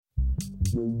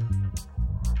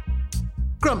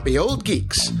Grumpy Old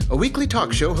Geeks, a weekly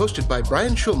talk show hosted by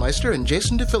Brian Schulmeister and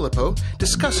Jason DeFilippo,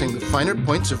 discussing the finer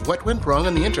points of what went wrong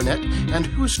on the internet and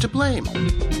who's to blame.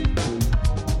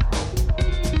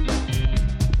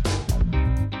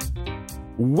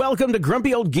 Welcome to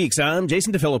Grumpy Old Geeks. I'm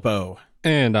Jason DeFilippo.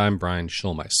 And I'm Brian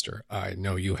Schulmeister. I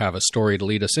know you have a story to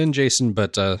lead us in, Jason,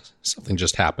 but something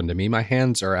just happened to me. My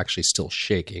hands are actually still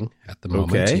shaking at the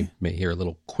moment. Okay. You may hear a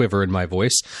little quiver in my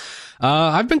voice.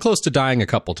 I've been close to dying a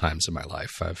couple times in my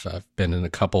life. I've been in a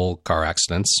couple car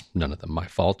accidents, none of them my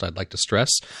fault, I'd like to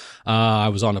stress. I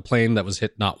was on a plane that was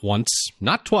hit not once,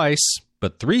 not twice,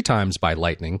 but 3 times by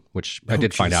lightning, which I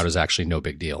did find out is actually no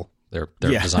big deal. They're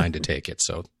designed to take it,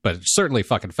 but it certainly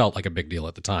fucking felt like a big deal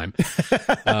at the time.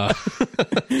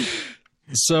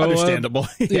 So understandable.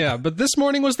 Yeah, but this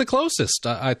morning was the closest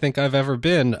I think I've ever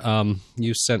been.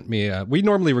 You sent me, we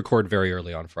normally record very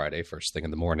early on Friday, first thing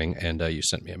in the morning, and you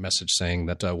sent me a message saying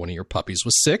that one of your puppies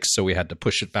was sick, so we had to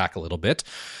push it back a little bit.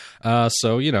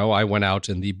 So, I went out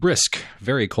in the brisk,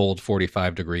 very cold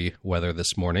 45-degree weather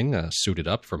this morning, suited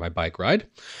up for my bike ride.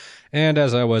 And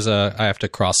as I was, I have to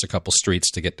cross a couple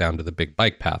streets to get down to the big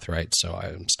bike path, right? So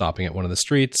I'm stopping at one of the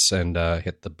streets and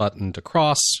hit the button to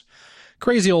cross.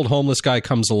 Crazy old homeless guy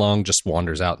comes along, just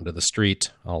wanders out into the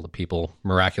street. All the people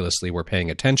miraculously were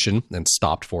paying attention and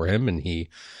stopped for him, and he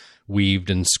weaved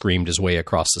and screamed his way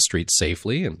across the street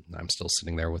safely. And I'm still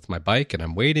sitting there with my bike, and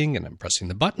I'm waiting, and I'm pressing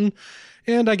the button,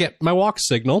 and I get my walk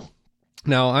signal.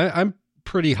 Now, I'm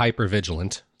pretty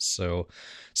hyper-vigilant, so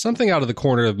something out of the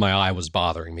corner of my eye was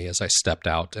bothering me as I stepped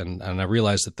out, and I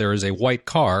realized that there is a white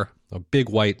car, a big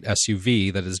white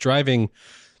SUV, that is driving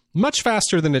much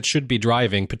faster than it should be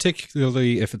driving,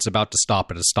 particularly if it's about to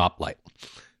stop at a stoplight,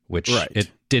 which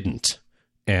it didn't.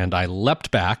 And I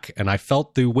leapt back, and I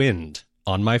felt the wind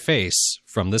on my face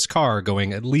from this car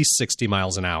going at least 60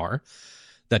 miles an hour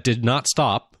that did not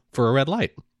stop for a red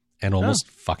light and almost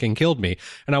fucking killed me.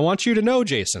 And I want you to know,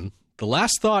 Jason, the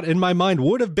last thought in my mind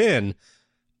would have been,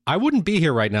 I wouldn't be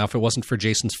here right now if it wasn't for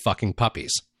Jason's fucking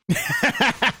puppies.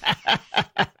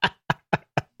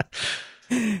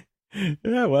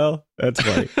 Yeah, well, that's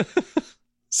funny.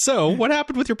 So, what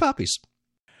happened with your puppies?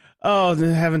 Oh, I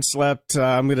haven't slept.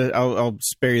 I'll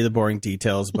spare you the boring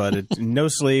details, but no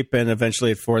sleep, and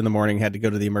eventually at 4 a.m, had to go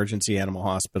to the emergency animal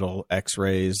hospital.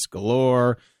 X-rays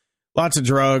galore, lots of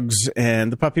drugs,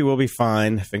 and the puppy will be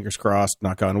fine. Fingers crossed,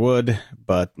 knock on wood,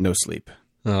 but no sleep.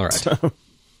 All right. So,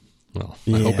 well,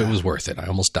 I hope it was worth it. I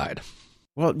almost died.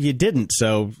 Well, you didn't,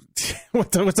 so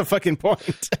what's the fucking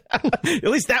point? At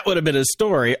least that would have been a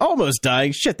story. Almost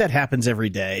dying. Shit, that happens every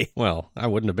day. Well, I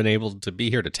wouldn't have been able to be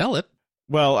here to tell it.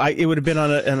 Well, it would have been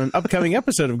on an upcoming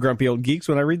episode of Grumpy Old Geeks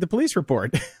when I read the police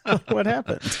report. What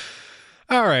happened?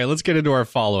 All right, let's get into our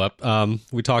follow-up.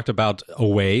 We talked about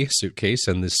Away Suitcase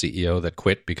and the CEO that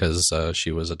quit because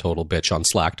she was a total bitch on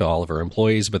Slack to all of her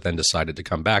employees, but then decided to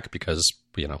come back because,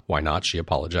 why not? She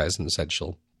apologized and said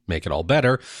she'll make it all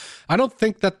better. I don't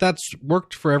think that that's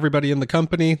worked for everybody in the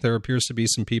company. There appears to be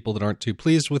some people that aren't too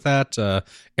pleased with that.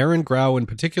 Aaron Grau in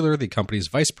particular, the company's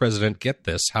vice president, get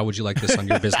this. How would you like this on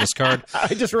your business card?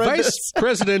 I just read Vice this.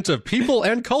 President of People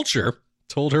and Culture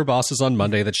told her bosses on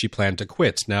Monday that she planned to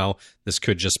quit. Now, this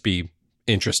could just be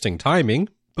interesting timing,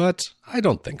 but I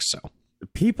don't think so.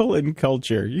 People and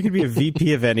culture. You can be a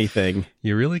VP of anything.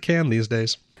 You really can these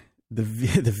days. The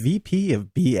VP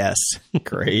of BS.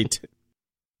 Great.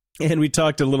 And we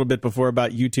talked a little bit before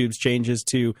about YouTube's changes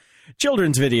to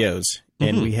children's videos.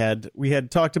 And we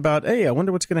had talked about, hey, I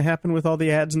wonder what's going to happen with all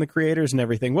the ads and the creators and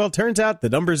everything. Well, it turns out the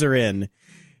numbers are in.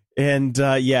 And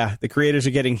the creators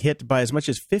are getting hit by as much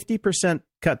as 50%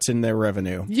 cuts in their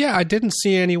revenue. Yeah, I didn't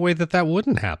see any way that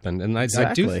wouldn't happen. And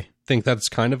I do think that's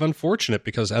kind of unfortunate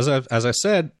because as I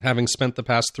said, having spent the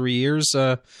past 3 years,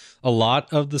 a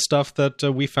lot of the stuff that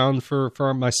we found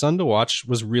for my son to watch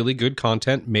was really good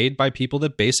content made by people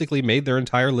that basically made their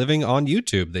entire living on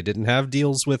YouTube. They didn't have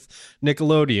deals with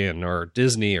Nickelodeon or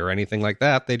Disney or anything like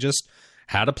that. They just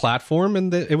had a platform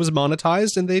and it was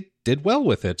monetized and they did well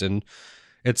with it. And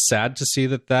it's sad to see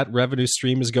that revenue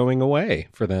stream is going away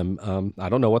for them. I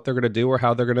don't know what they're going to do or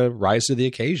how they're going to rise to the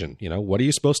occasion. What are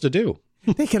you supposed to do?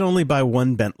 They can only buy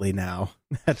one Bentley now.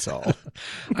 That's all.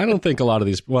 I don't think a lot of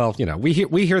these. Well, we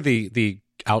hear the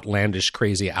outlandish,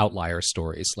 crazy outlier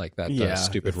stories like that.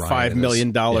 Stupid Ryan $5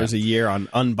 million a year on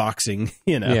unboxing.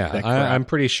 I'm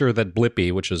pretty sure that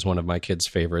Blippi, which is one of my kids'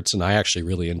 favorites, and I actually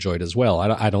really enjoyed as well.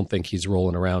 I don't think he's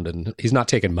rolling around and he's not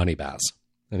taking money baths,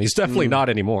 and he's definitely not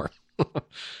anymore.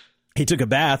 He took a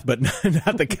bath, but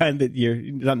not the kind that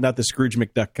not the Scrooge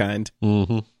McDuck kind.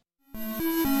 Mm-hmm.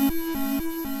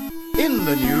 In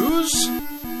the news,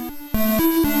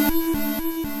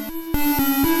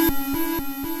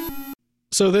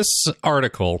 So this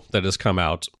article that has come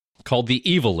out called The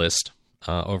Evil List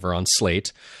over on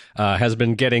Slate has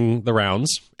been getting the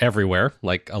rounds everywhere.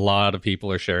 Like a lot of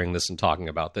people are sharing this and talking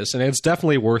about this, and it's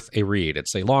definitely worth a read.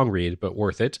 It's a long read, but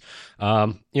worth it.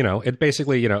 It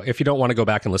basically, if you don't want to go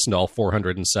back and listen to all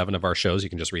 407 of our shows, you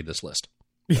can just read this list.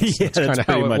 That's kind of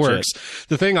how it works.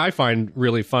 The thing I find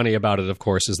really funny about it, of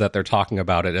course, is that they're talking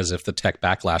about it as if the tech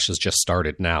backlash has just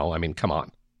started now. I mean, come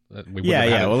on. We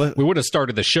would have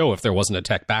started the show if there wasn't a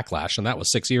tech backlash, and that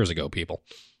was 6 years ago, people.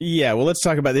 Yeah, well, let's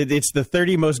talk about it. It's the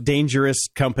 30 most dangerous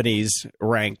companies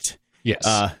ranked. Yes.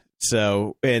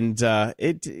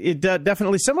 It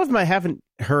definitely, some of them I haven't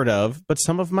heard of, but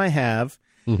some of them I have.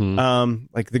 Mm-hmm.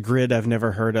 Like The Grid, I've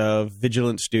never heard of.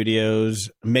 Vigilant Studios,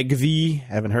 Megvii,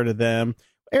 haven't heard of them.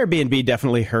 Airbnb,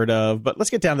 definitely heard of. But let's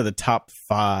get down to the top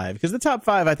 5, because the top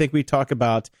 5, I think we talk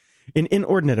about an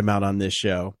inordinate amount on this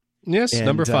show. Yes, and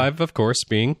number 5, of course,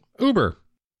 being Uber.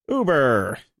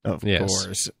 Uber, of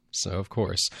course. So, of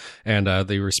course. And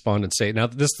the respondents say, now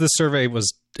this survey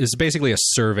is basically a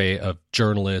survey of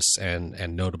journalists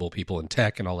and notable people in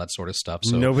tech and all that sort of stuff.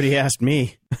 So nobody asked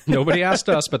me. Nobody asked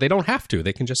us, but they don't have to.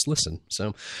 They can just listen.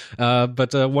 So,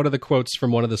 but one of the quotes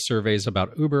from one of the surveys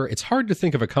about Uber, it's hard to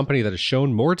think of a company that has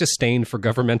shown more disdain for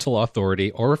governmental authority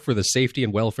or for the safety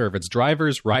and welfare of its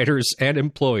drivers, riders, and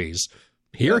employees.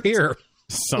 Hear, hear.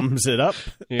 Sums it up.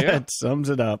 Yeah. That sums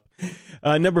it up.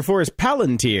 Number 4 is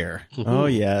Palantir. Mm-hmm. Oh,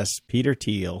 yes. Peter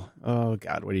Thiel. Oh,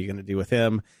 God, what are you going to do with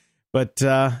him? But,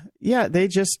 they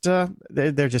just,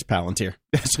 they're just Palantir.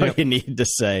 That's all you need to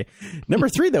say. Number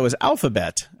 3, though, is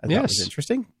Alphabet. I thought was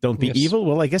interesting. Don't be evil.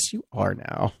 Well, I guess you are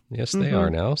now. Yes, they are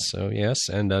now. So, yes.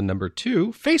 And number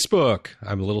 2, Facebook.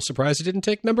 I'm a little surprised it didn't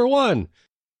take number 1.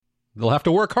 They'll have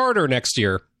to work harder next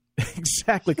year.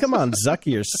 Exactly. Come on,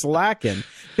 Zucky, you're slacking.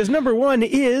 Because number 1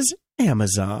 is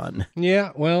Amazon.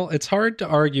 Yeah, well, it's hard to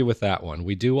argue with that one.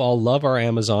 We do all love our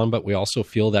Amazon, but we also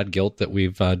feel that guilt that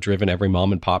we've driven every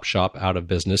mom and pop shop out of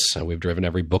business, and we've driven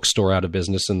every bookstore out of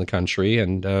business in the country,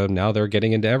 and now they're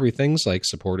getting into everything like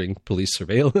supporting police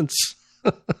surveillance.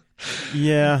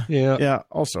 Yeah,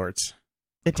 all sorts.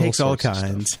 It takes all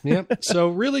kinds. Yep. So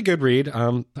really good read.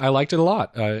 I liked it a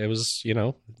lot. It was,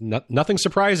 nothing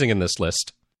surprising in this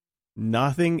list.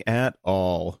 Nothing at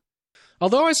all.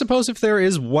 Although I suppose if there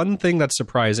is one thing that's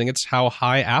surprising, it's how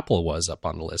high Apple was up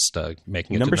on the list,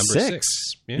 making it number to number 6.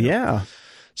 Yeah.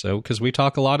 So, because we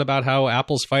talk a lot about how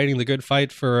Apple's fighting the good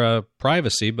fight for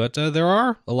privacy, but there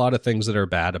are a lot of things that are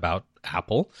bad about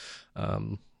Apple.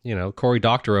 Cory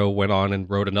Doctorow went on and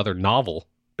wrote another novel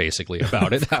basically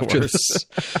about it after this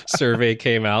survey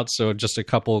came out. So just a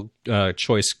couple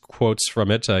choice quotes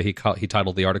from it. He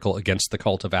titled the article "Against the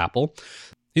Cult of Apple."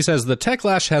 He says, "The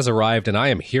techlash has arrived and I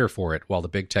am here for it. While the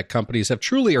big tech companies have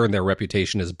truly earned their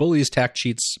reputation as bullies, tax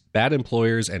cheats, bad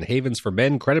employers, and havens for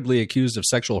men credibly accused of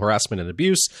sexual harassment and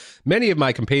abuse, many of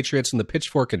my compatriots in the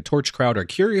pitchfork and torch crowd are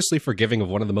curiously forgiving of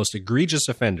one of the most egregious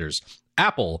offenders,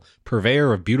 Apple,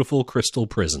 purveyor of beautiful crystal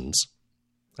prisons."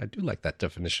 I do like that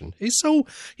definition. He's so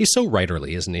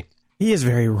writerly, isn't he? He is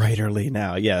very writerly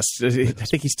now, yes. I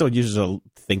think he still uses a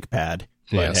ThinkPad.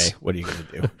 But yes. Hey, what are you going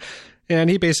to do? And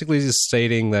he basically is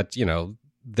stating that,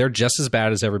 they're just as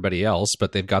bad as everybody else,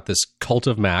 but they've got this cult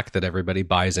of Mac that everybody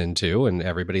buys into, and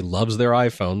everybody loves their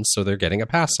iPhones, so they're getting a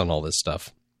pass on all this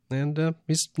stuff. And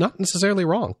he's not necessarily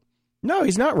wrong. No,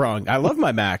 he's not wrong. I love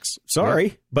my Macs.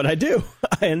 Sorry, but I do.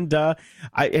 And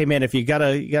hey, man, if you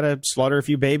gotta slaughter a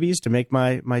few babies to make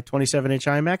my 27-inch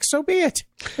iMac, so be it.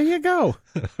 There you go.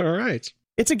 All right.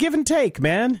 It's a give and take,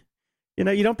 man.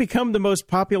 You don't become the most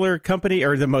popular company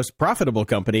or the most profitable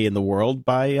company in the world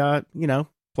by,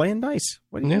 playing nice.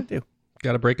 What are you going to do?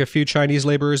 Got to break a few Chinese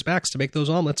laborers' backs to make those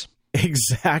omelets.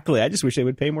 Exactly. I just wish they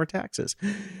would pay more taxes.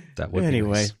 That would be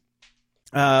nice.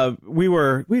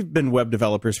 We've been web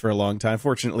developers for a long time.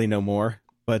 Fortunately, no more.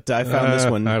 But I found this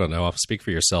one. I don't know. I'll speak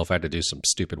for yourself. I had to do some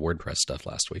stupid WordPress stuff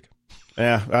last week.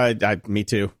 Yeah, me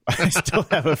too. I still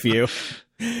have a few.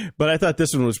 But I thought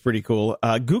this one was pretty cool.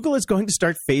 Google is going to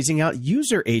start phasing out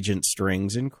user agent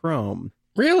strings in Chrome.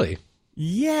 Really?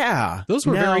 Yeah. Those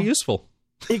were very useful.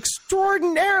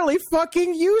 Extraordinarily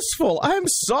fucking useful. I'm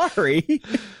sorry.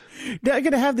 They're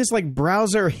going to have this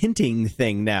browser hinting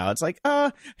thing now. It's like,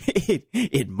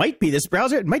 it might be this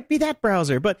browser. It might be that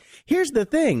browser. But here's the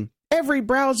thing. Every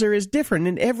browser is different,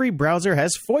 and every browser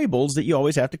has foibles that you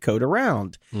always have to code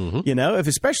around. Mm-hmm.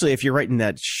 Especially if you're writing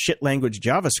that shit language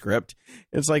JavaScript,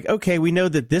 it's like, okay, we know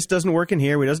that this doesn't work in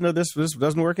here. We doesn't know this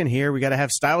doesn't work in here. We got to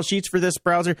have style sheets for this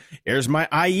browser. Here's my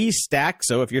IE stack.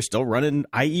 So if you're still running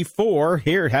IE4,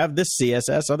 here, have this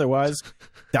CSS. Otherwise,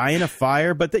 die in a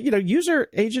fire. But user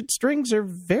agent strings are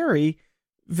very,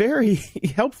 very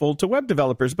helpful to web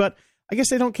developers, but I guess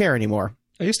they don't care anymore.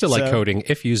 I used to like coding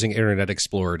if using Internet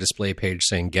Explorer display page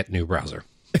saying get new browser.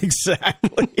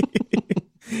 Exactly.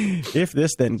 If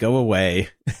this, then go away.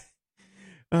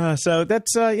 So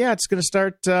that's, it's going to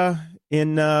start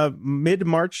in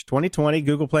mid-March 2020.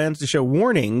 Google plans to show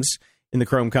warnings in the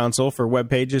Chrome console for web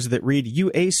pages that read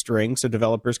UA string so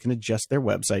developers can adjust their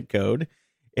website code.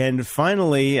 And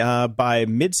finally, by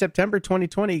mid-September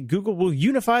 2020, Google will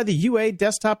unify the UA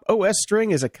desktop OS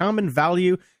string as a common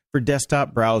value for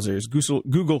desktop browsers.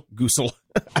 Google.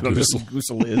 I don't know what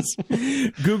Goosel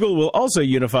is. Google will also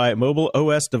unify mobile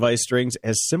OS device strings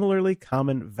as similarly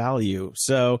common value.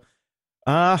 So,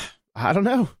 I don't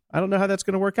know. I don't know how that's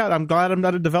going to work out. I'm glad I'm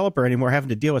not a developer anymore having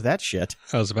to deal with that shit.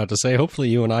 I was about to say, hopefully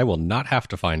you and I will not have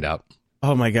to find out.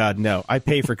 Oh my God, no. I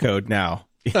pay for code now.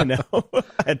 You know,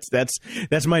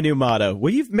 that's my new motto. Will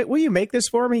you make this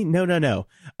for me? No.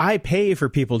 I pay for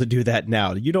people to do that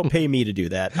now. You don't pay me to do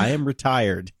that. I am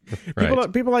retired.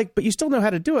 Right. People are like, but you still know how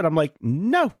to do it. I'm like,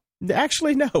 no.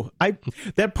 Actually, no.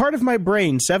 That part of my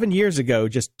brain 7 years ago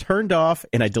just turned off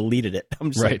and I deleted it.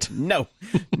 I'm just like, no.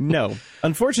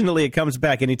 Unfortunately, it comes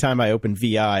back anytime I open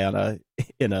VI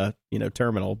in a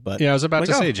terminal. But yeah, I was about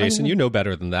to say, Jason, you know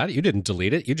better than that. You didn't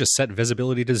delete it. You just set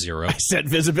visibility to 0. I set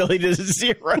visibility to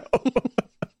 0.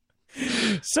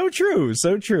 So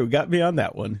true. Got me on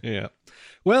that one. Yeah.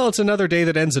 Well, it's another day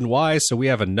that ends in Y, so we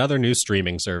have another new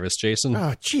streaming service, Jason.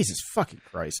 Oh, Jesus fucking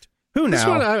Christ. Who now? This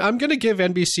one, I'm going to give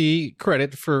NBC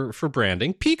credit for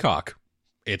branding. Peacock.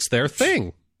 It's their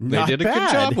thing. They did a good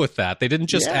job with that. They didn't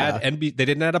just add they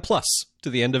didn't add a plus to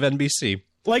the end of NBC.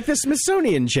 Like the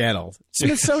Smithsonian Channel.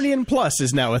 Smithsonian Plus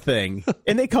is now a thing.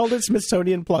 And they called it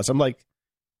Smithsonian Plus. I'm like,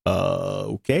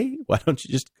 okay, why don't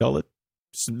you just call it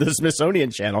the Smithsonian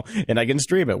Channel and I can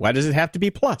stream it? Why does it have to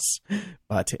be Plus?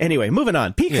 But anyway, moving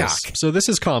on. Peacock. Yes. So this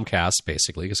is Comcast,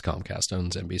 basically, because Comcast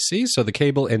owns NBC. So the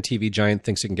cable and TV giant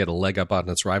thinks it can get a leg up on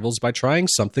its rivals by trying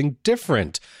something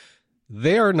different.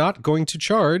 They are not going to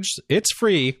charge. It's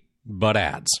free, but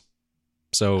ads.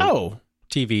 So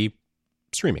TV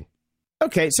streaming.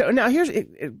 Okay, so now here's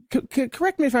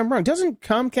correct me if I'm wrong. Doesn't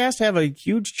Comcast have a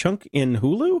huge chunk in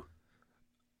Hulu?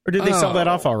 Or did they sell that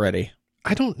off already?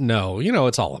 I don't know.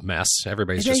 It's all a mess.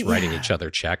 Everybody's just writing each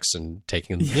other checks and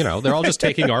taking, they're all just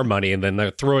taking our money and then they're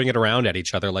throwing it around at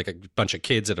each other like a bunch of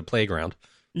kids at a playground.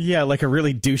 Yeah, like a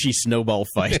really douchey snowball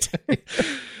fight.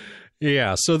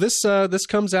 Yeah, so this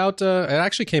comes out, it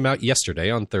actually came out yesterday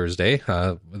on Thursday.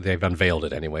 They've unveiled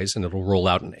it anyways, and it'll roll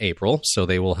out in April. So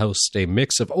they will host a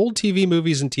mix of old TV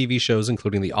movies and TV shows,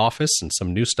 including The Office and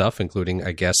some new stuff, including,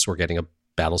 I guess, we're getting a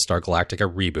Battlestar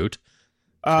Galactica reboot.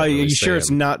 Are you sure it's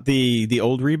not the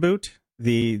old reboot?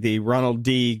 The Ronald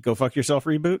D. Go Fuck Yourself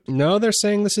reboot? No, they're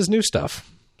saying this is new stuff.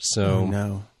 So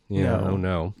no.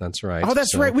 No, that's right. Oh,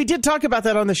 that's right. We did talk about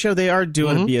that on the show. They are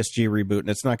doing a BSG reboot, and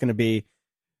it's not going to be...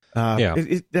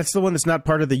 that's the one that's not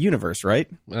part of the universe, right?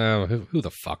 Who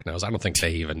the fuck knows? I don't think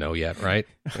they even know yet, right?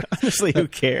 Honestly, who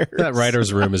cares? That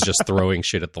writer's room is just throwing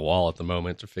shit at the wall at the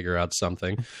moment to figure out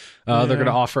something. They're going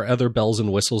to offer other bells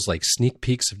and whistles like sneak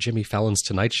peeks of Jimmy Fallon's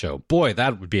Tonight Show. Boy,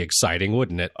 that would be exciting,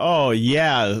 wouldn't it? Oh,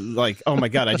 yeah. Like, oh my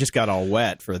God, I just got all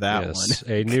wet for that one.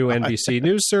 A new NBC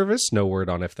news service. No word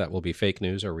on if that will be fake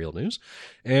news or real news.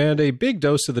 And a big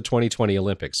dose of the 2020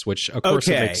 Olympics, which, of course,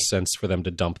 it makes sense for them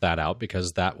to dump that out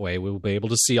because that way we will be able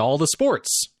to see all the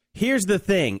sports. Here's the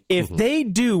thing. If they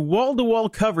do wall-to-wall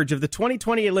coverage of the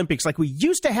 2020 Olympics like we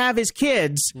used to have as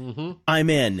kids, I'm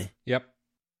in. Yep.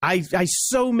 I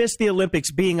so miss the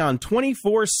Olympics being on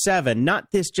 24/7, not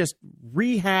this just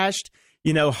rehashed,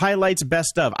 highlights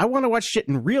best of. I want to watch shit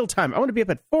in real time. I want to be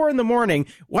up at 4 a.m.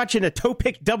 watching a toe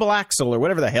pick double axle or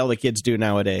whatever the hell the kids do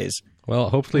nowadays. Well,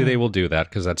 hopefully they will do that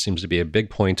because that seems to be a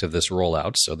big point of this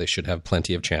rollout. So they should have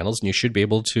plenty of channels and you should be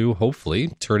able to hopefully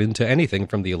turn into anything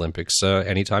from the Olympics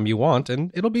anytime you want.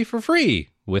 And it'll be for free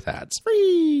with ads.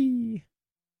 Free.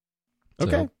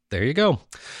 Okay. So, there you go.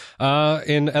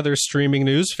 In other streaming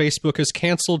news, Facebook has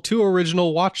canceled 2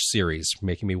 original Watch series,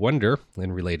 making me wonder,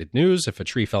 in related news, if a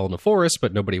tree fell in the forest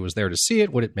but nobody was there to see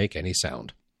it, would it make any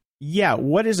sound? Yeah,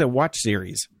 what is a Watch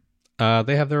series?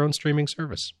 They have their own streaming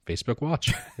service, Facebook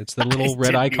Watch. It's the little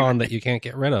red icon that you can't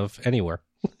get rid of anywhere.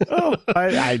 Oh,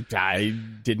 I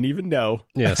didn't even know.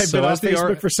 Yes, I've been on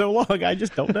Facebook for so long, I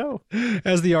just don't know.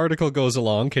 As the article goes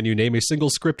along, can you name a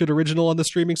single scripted original on the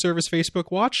streaming service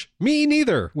Facebook Watch? Me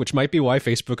neither, which might be why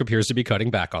Facebook appears to be cutting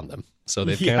back on them. So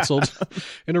they've canceled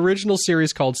an original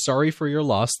series called Sorry for Your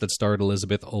Loss that starred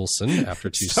Elizabeth Olsen after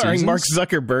 2 Starring seasons. Mark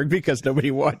Zuckerberg because nobody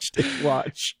watched it.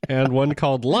 And one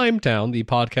called Limetown, the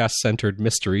podcast-centered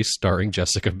mystery starring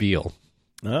Jessica Biel.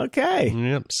 Okay.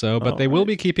 Yep. So, but they will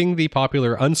be keeping the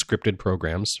popular unscripted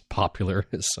programs. Popular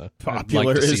is I'd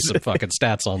like to see some fucking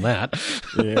stats on that.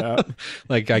 Yeah.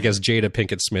 Like, I guess Jada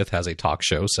Pinkett Smith has a talk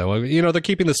show. So, they're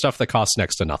keeping the stuff that costs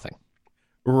next to nothing.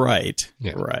 Right.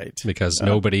 Yeah. Right. Because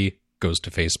nobody goes to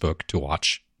Facebook to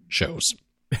watch shows.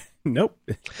 Nope.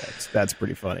 That's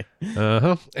pretty funny.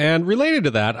 Uh-huh. And related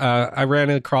to that, I ran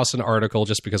across an article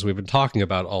just because we've been talking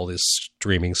about all this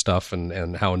streaming stuff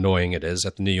and how annoying it is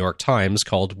at the New York Times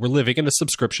called "We're Living in a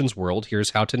Subscriptions World. Here's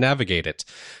How to Navigate It."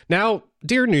 Now,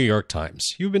 dear New York Times,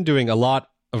 you've been doing a lot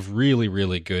of really,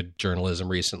 really good journalism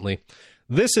recently.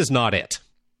 This is not it.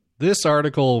 This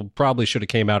article probably should have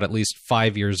came out at least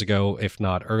 5 years ago, if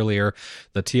not earlier.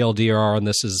 The TLDR on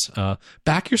this is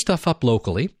back your stuff up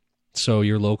locally. So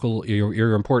your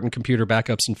important computer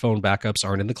backups and phone backups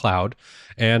aren't in the cloud,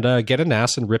 and get a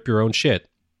NAS and rip your own shit.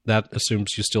 That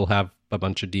assumes you still have a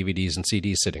bunch of DVDs and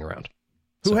CDs sitting around.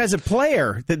 Who has a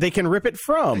player that they can rip it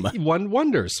from? One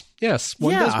wonders. Yes,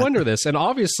 one does wonder this. And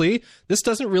obviously, this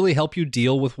doesn't really help you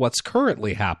deal with what's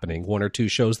currently happening, 1 or 2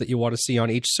 shows that you want to see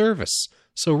on each service.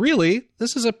 So really,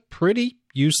 this is a pretty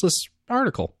useless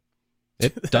article.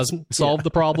 It doesn't solve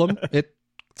the problem it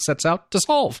sets out to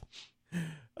solve.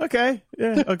 Okay.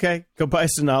 Yeah. Okay. Go buy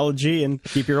Synology and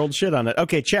keep your old shit on it.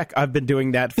 Okay. Check. I've been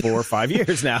doing that for 5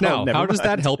 years now. Now, how does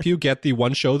that help you get the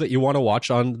one show that you want to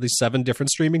watch on the 7 different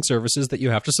streaming services that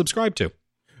you have to subscribe to?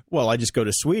 Well, I just go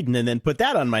to Sweden and then put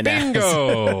that on my NAS.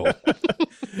 Bingo!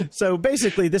 So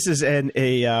basically, this is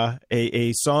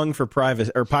a song for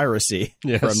piracy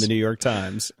from the New York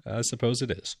Times. I suppose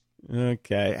it is.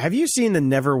 Okay. Have you seen the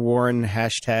Never Warren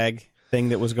hashtag thing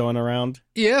that was going around?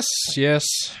 Yes. It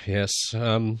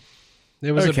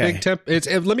was a big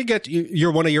let me get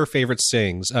you're one of your favorite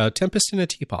sayings. Tempest in a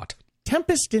teapot.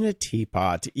 Tempest in a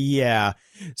teapot. Yeah.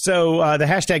 So the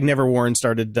hashtag Never Warren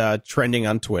started trending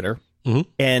on Twitter,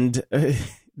 and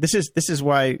this is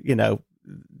why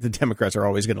the Democrats are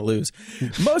always going to lose.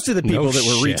 Most of the people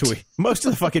most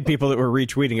of the fucking people that were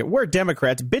retweeting it were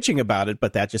Democrats bitching about it,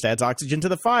 but that just adds oxygen to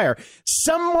the fire.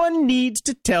 Someone needs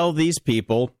to tell these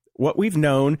people what we've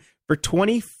known for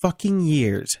 20 fucking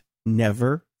years: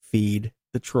 never feed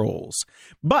the trolls.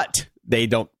 But they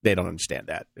don't understand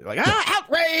that. They're like,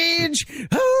 outrage!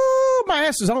 Oh, my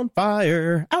ass is on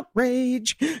fire!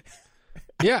 Outrage!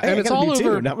 Yeah, and it's all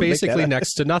over basically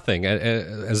next to nothing.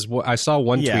 As I saw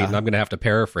one tweet, and I'm going to have to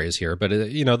paraphrase here, but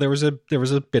there was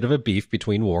a bit of a beef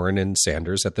between Warren and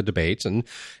Sanders at the debate, and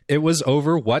it was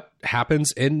over what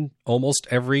happens in almost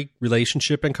every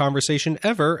relationship and conversation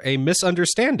ever: a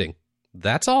misunderstanding.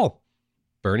 That's all.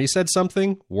 Bernie said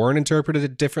something, Warren interpreted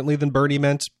it differently than Bernie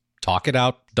meant. Talk it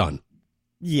out, done.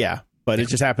 Yeah, but it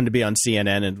just happened to be on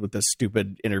CNN and with the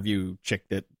stupid interview chick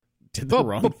that did the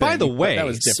wrong thing. By the way, that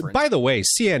was different. By the way,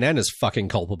 CNN is fucking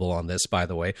culpable on this, by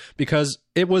the way, because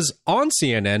it was on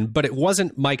CNN, but it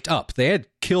wasn't mic'd up. They had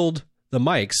killed the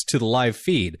mics to the live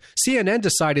feed. CNN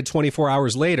decided 24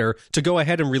 hours later to go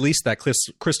ahead and release that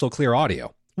crystal clear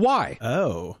audio. Why?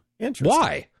 Oh, interesting.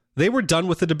 Why? They were done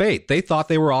with the debate. They thought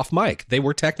they were off mic. They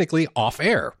were technically off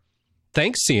air.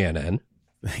 Thanks, CNN.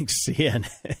 Thanks, CNN.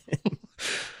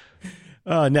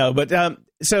 No, but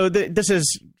so this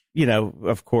is,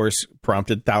 of course,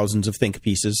 prompted thousands of think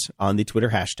pieces on the Twitter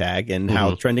hashtag and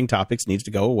how trending topics needs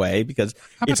to go away because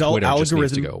it's all algorithm.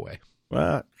 Needs to go away.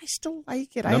 I still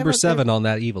like it. Number 7 on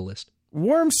that evil list.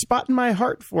 Warm spot in my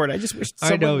heart for it. I just wish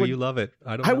someone would, you love it.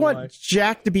 I want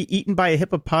Jack to be eaten by a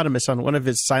hippopotamus on one of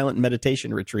his silent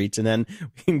meditation retreats, and then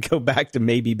we can go back to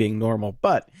maybe being normal.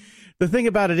 But the thing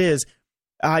about it is,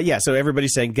 so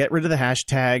everybody's saying get rid of the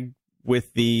hashtag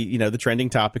with the the trending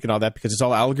topic and all that because it's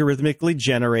all algorithmically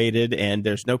generated and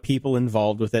there's no people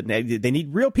involved with it. And they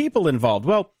need real people involved.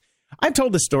 Well, I've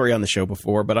told this story on the show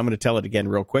before, but I'm going to tell it again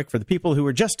real quick for the people who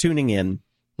are just tuning in.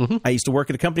 I used to work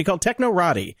at a company called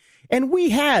Technorati, and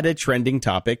we had a trending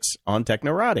topics on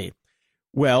Technorati.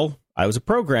 Well, I was a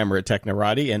programmer at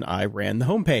Technorati, and I ran the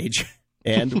homepage.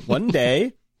 And one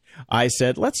day, I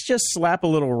said, let's just slap a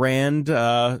little rand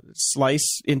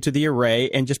slice into the array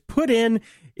and just put in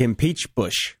impeach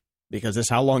Bush, because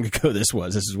that's how long ago this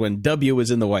was. This is when W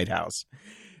was in the White House.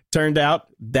 Turned out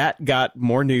that got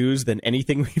more news than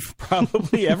anything we've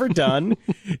probably ever done.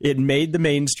 It made the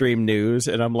mainstream news,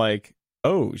 and I'm like,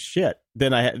 oh shit.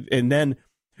 Then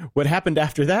what happened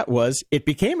after that was it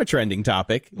became a trending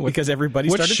topic because everybody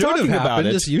started talking about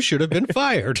it. You should have been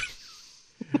fired.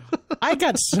 I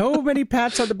got so many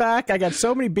pats on the back. I got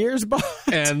so many beers bought.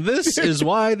 And this is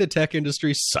why the tech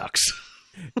industry sucks.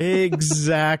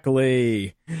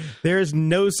 Exactly. There's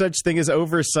no such thing as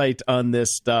oversight on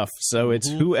this stuff. So it's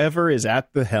whoever is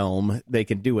at the helm. They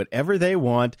can do whatever they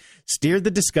want, steer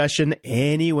the discussion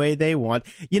any way they want.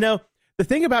 You know, the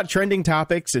thing about trending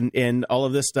topics and all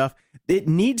of this stuff, it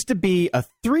needs to be a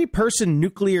 3-person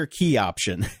nuclear key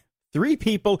option. 3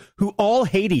 people who all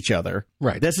hate each other.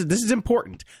 Right. This is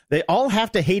important. They all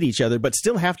have to hate each other, but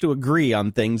still have to agree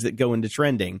on things that go into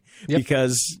trending. Yep.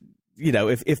 Because, you know,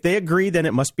 if they agree, then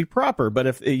it must be proper. But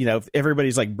if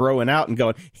everybody's like broing out and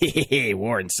going, hey,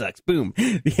 Warren sucks, boom,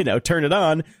 turn it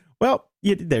on. Well,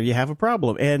 there you have a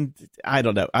problem. And I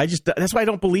don't know. That's why I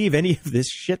don't believe any of this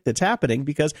shit that's happening,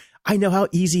 because I know how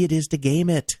easy it is to game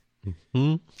it.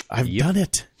 Mm-hmm. I've done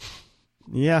it.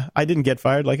 Yeah, I didn't get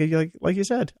fired like you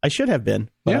said. I should have been,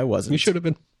 but I wasn't. You should have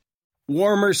been.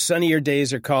 Warmer, sunnier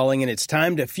days are calling, and it's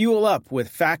time to fuel up with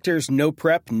Factor's no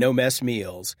prep, no mess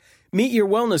meals. Meet your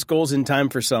wellness goals in time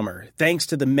for summer, thanks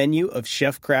to the menu of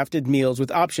chef-crafted meals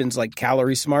with options like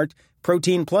Calorie Smart,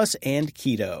 Protein Plus, and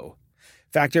Keto.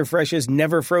 Factor Fresh's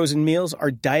never-frozen meals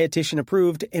are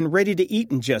dietitian-approved and ready to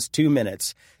eat in just 2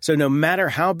 minutes. So no matter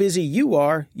how busy you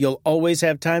are, you'll always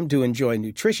have time to enjoy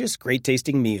nutritious,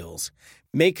 great-tasting meals.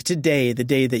 Make today the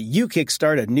day that you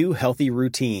kickstart a new healthy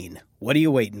routine. What are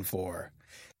you waiting for?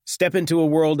 Step into a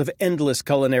world of endless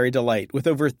culinary delight with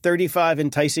over 35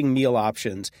 enticing meal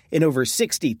options and over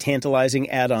 60 tantalizing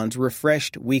add-ons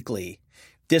refreshed weekly.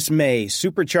 This May,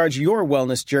 supercharge your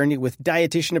wellness journey with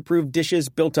dietitian-approved dishes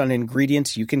built on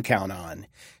ingredients you can count on.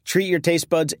 Treat your taste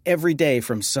buds every day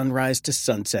from sunrise to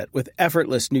sunset with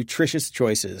effortless, nutritious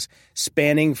choices,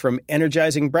 spanning from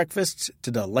energizing breakfasts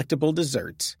to delectable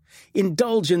desserts.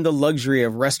 Indulge in the luxury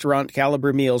of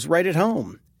restaurant-caliber meals right at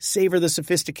home. Savor the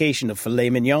sophistication of filet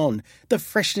mignon, the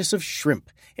freshness of shrimp,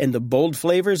 and the bold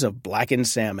flavors of blackened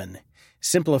salmon.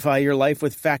 Simplify your life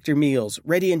with Factor meals,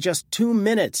 ready in just 2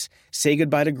 minutes. Say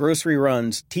goodbye to grocery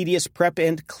runs, tedious prep,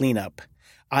 and cleanup.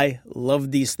 I love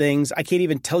these things. I can't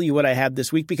even tell you what I had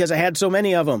this week because I had so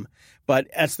many of them. But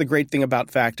that's the great thing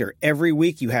about Factor. Every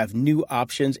week you have new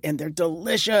options, and they're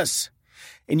delicious.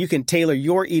 And you can tailor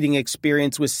your eating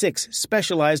experience with 6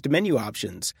 specialized menu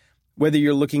options. Whether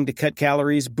you're looking to cut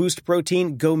calories, boost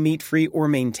protein, go meat-free, or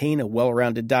maintain a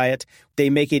well-rounded diet, they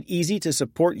make it easy to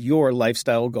support your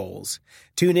lifestyle goals.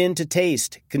 Tune in to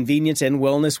taste, convenience, and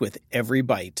wellness with every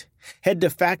bite. Head to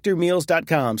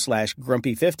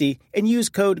factormeals.com/grumpy50 and use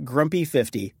code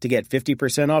grumpy50 to get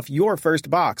 50% off your first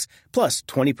box, plus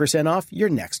 20% off your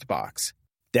next box.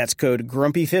 That's code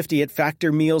grumpy50 at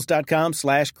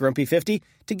factormeals.com/grumpy50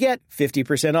 to get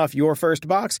 50% off your first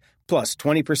box, plus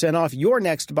 20% off your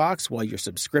next box while your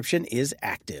subscription is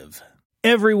active.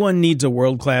 Everyone needs a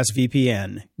world-class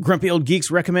VPN. Grumpy Old Geeks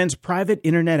recommends private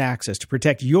internet access to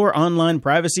protect your online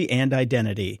privacy and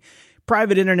identity.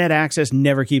 Private internet access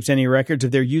never keeps any records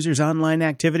of their users' online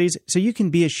activities, so you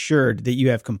can be assured that you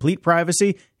have complete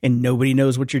privacy and nobody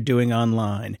knows what you're doing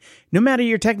online. No matter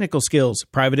your technical skills,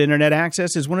 private internet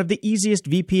access is one of the easiest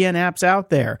VPN apps out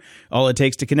there. All it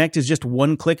takes to connect is just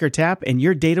one click or tap, and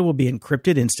your data will be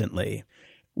encrypted instantly.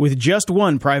 With just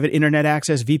one private internet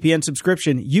access VPN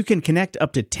subscription, you can connect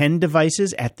up to 10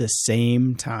 devices at the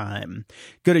same time.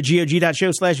 Go to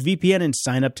GOG.show/VPN and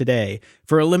sign up today.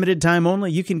 For a limited time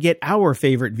only, you can get our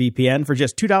favorite VPN for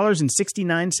just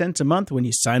 $2.69 a month when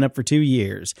you sign up for 2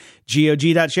 years.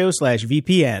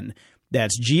 GOG.show/VPN.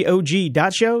 That's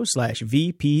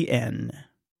GOG.show/VPN.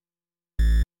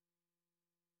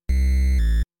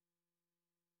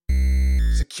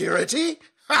 Security?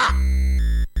 Ha!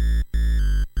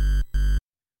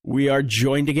 We are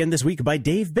joined again this week by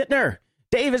Dave Bittner.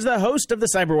 Dave is the host of the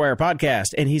Cyberwire podcast,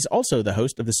 and he's also the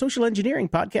host of the social engineering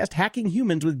podcast Hacking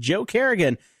Humans with Joe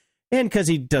Kerrigan. And because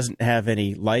he doesn't have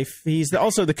any life, he's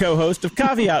also the co-host of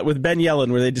Caveat with Ben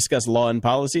Yellen, where they discuss law and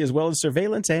policy as well as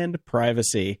surveillance and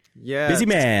privacy. Yeah, busy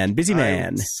man. I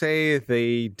would say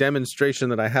the demonstration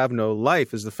that I have no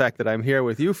life is the fact that I'm here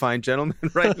with you fine gentlemen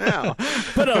right now.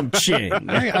 Ching.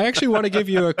 I actually want to give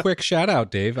you a quick shout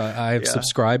out, Dave. I've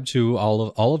subscribed to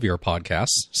all of your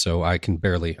podcasts, so I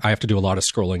have to do a lot of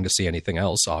scrolling to see anything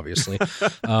else, obviously.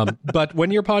 But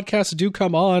when your podcasts do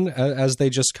come on, as they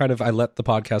just I let the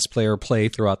podcast play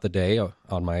throughout the day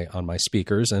on my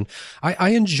speakers, and I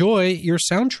enjoy your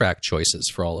soundtrack choices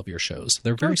for all of your shows.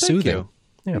 They're very soothing.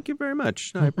 Yeah. Thank you very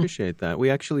much. I appreciate that.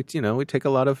 We actually, we take a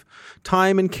lot of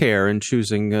time and care in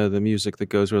choosing the music that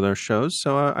goes with our shows.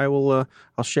 So I'll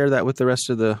share that with the rest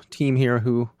of the team here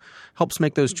who helps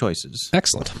make those choices.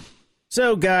 Excellent.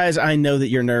 So, guys, I know that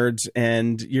you're nerds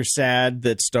and you're sad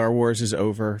that Star Wars is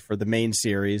over for the main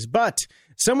series, but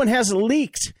someone has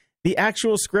leaked the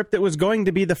actual script that was going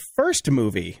to be the first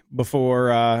movie before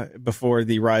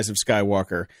the Rise of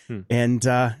Skywalker. And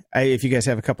if you guys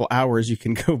have a couple hours, you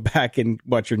can go back and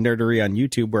watch your nerdery on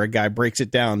YouTube where a guy breaks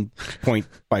it down point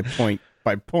by point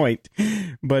by point.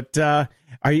 But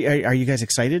are you guys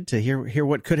excited to hear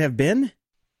what could have been?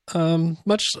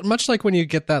 Much like when you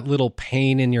get that little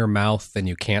pain in your mouth and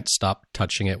you can't stop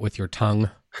touching it with your tongue.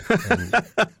 And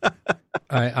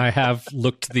I have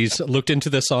looked into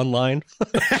this online.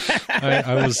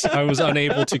 I was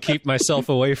unable to keep myself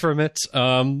away from it.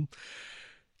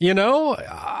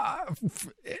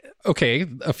 Okay,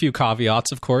 a few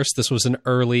caveats, of course. This was an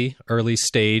early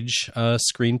stage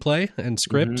screenplay and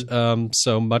script,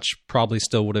 so much probably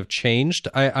still would have changed.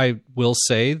 I will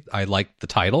say I liked the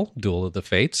title, Duel of the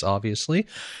Fates, obviously.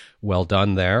 Well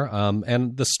done there.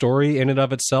 And the story in and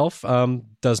of itself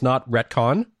does not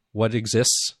retcon what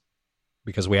exists,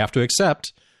 because we have to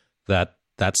accept that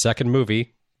second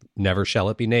movie, Never Shall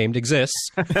It Be Named, exists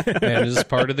and is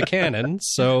part of the canon.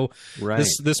 So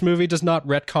this movie does not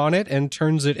retcon it and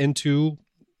turns it into,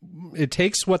 it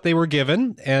takes what they were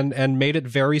given and made it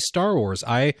very Star Wars.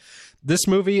 This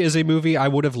movie is a movie I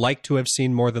would have liked to have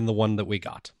seen more than the one that we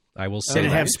got. I will say. Did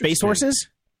it have space horses?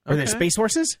 Are there space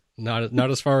horses? Not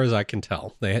as far as I can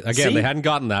tell. They hadn't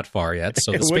gotten that far yet.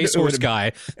 So the space horse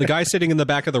guy, the guy sitting in the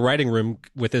back of the writing room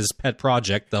with his pet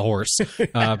project, the horse,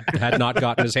 had not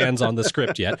gotten his hands on the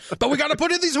script yet. But we got to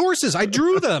put in these horses. I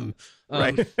drew them.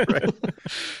 Right.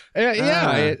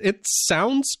 It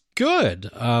sounds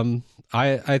good.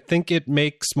 I think it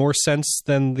makes more sense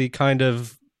than the kind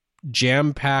of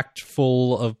jam-packed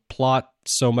full of plot,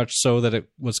 so much so that it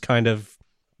was kind of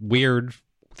weird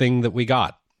thing that we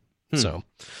got. So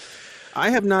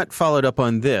I have not followed up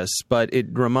on this, but it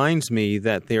reminds me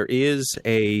that there is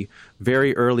a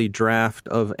very early draft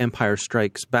of Empire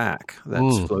Strikes Back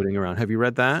that's floating around. Have you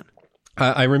read that?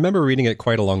 I remember reading it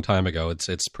quite a long time ago.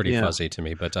 It's pretty fuzzy to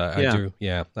me, but I do.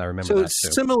 Yeah, I remember that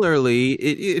too. Similarly,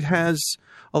 it has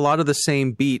a lot of the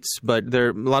same beats, but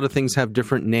a lot of things have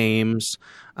different names.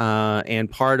 And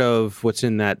part of what's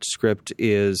in that script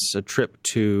is a trip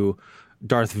to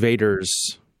Darth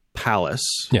Vader's palace,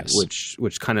 yes, which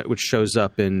shows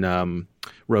up in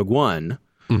Rogue One.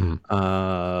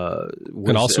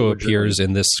 It also appears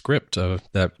in this script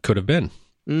that could have been.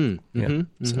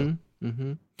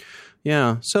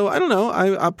 Yeah, so I don't know.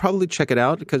 I'll probably check it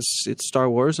out because it's Star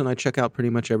Wars, and I check out pretty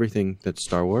much everything that's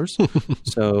Star Wars.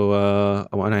 So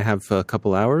when I have a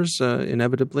couple hours,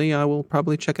 inevitably, I will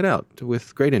probably check it out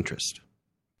with great interest.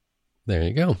 There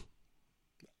you go.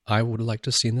 I would like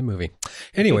to see in the movie.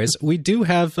 Anyways, we do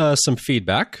have some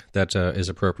feedback that is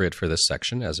appropriate for this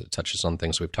section as it touches on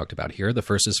things we've talked about here. The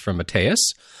first is from Mateus.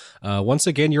 Once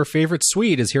again, your favorite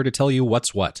Swede is here to tell you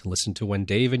what's what. Listen to when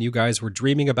Dave and you guys were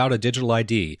dreaming about a digital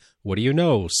ID. What do you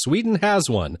know? Sweden has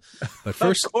one. But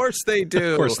first, of course they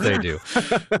do. Of course they do.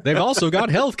 They've also got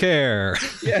healthcare.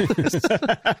 Yes.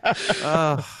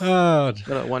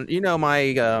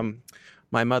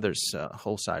 My mother's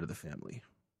whole side of the family,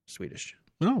 Swedish.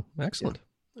 Oh, excellent.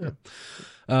 Yeah.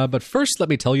 But first, let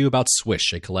me tell you about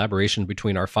Swish, a collaboration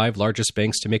between our 5 largest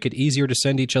banks to make it easier to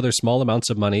send each other small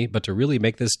amounts of money. But to really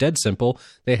make this dead simple,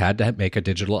 they had to make a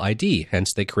digital ID.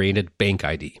 Hence, they created Bank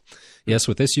ID. Yes,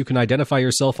 with this, you can identify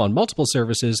yourself on multiple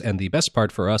services. And the best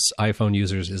part for us iPhone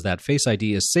users is that Face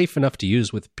ID is safe enough to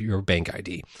use with your Bank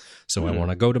ID. So I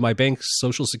want to go to my bank's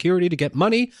Social Security to get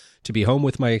money, to be home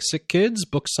with my sick kids,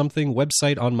 book something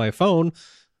website on my phone.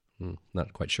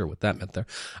 Not quite sure what that meant there.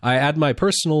 I add my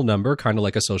personal number, kind of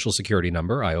like a Social Security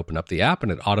number. I open up the app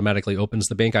and it automatically opens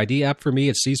the Bank ID app for me.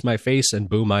 It sees my face and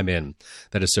boom, I'm in.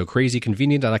 That is so crazy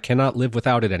convenient that I cannot live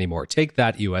without it anymore. Take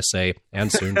that, USA,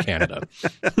 and soon Canada.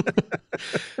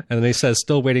 And then he says,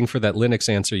 still waiting for that Linux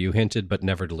answer you hinted but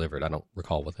never delivered. I don't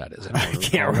recall what that is. I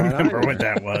can't remember what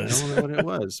that was. I don't know what it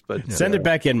was, but send it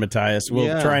back in, Matthias.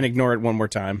 We'll try and ignore it one more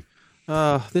time.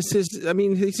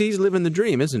 He's living the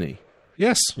dream, isn't he?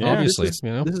 Yes, obviously.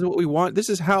 This is what we want. This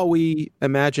is how we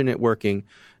imagine it working.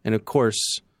 And of course,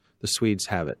 the Swedes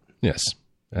have it. Yes.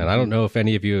 And I don't know if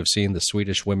any of you have seen the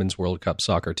Swedish Women's World Cup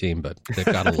soccer team, but they've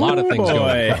got a lot of things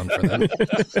going on for them.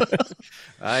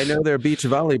 I know their beach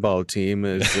volleyball team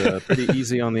is pretty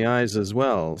easy on the eyes as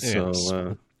well. Yes.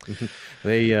 So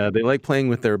they like playing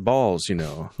with their balls, you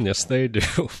know. Yes, they do.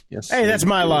 Yes. Hey, that's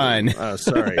my line. Oh,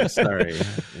 sorry. I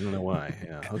don't know why.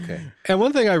 Yeah. Okay. And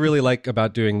one thing I really like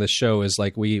about doing this show is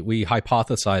like we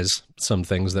hypothesize some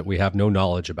things that we have no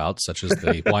knowledge about, such as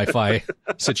the Wi-Fi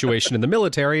situation in the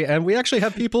military, and we actually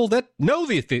have people that know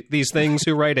these things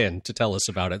who write in to tell us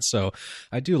about it. So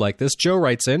I do like this. Joe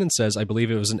writes in and says, I believe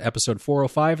it was in episode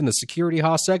 405 in the Security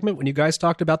Haas segment when you guys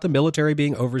talked about the military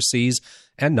being overseas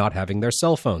and not having their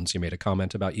cell phones. You made a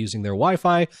comment about using their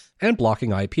Wi-Fi and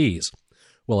blocking IPs.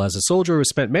 Well, as a soldier who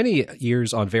spent many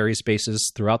years on various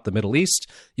bases throughout the Middle East,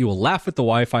 you will laugh at the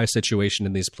Wi-Fi situation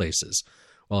in these places.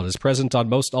 While it is present on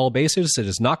most all bases, it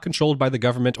is not controlled by the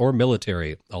government or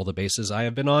military. All the bases I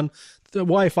have been on, the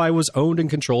Wi-Fi was owned and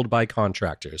controlled by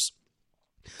contractors.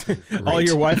 All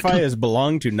your Wi-Fi has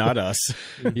belonged to not us.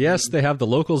 Yes, they have the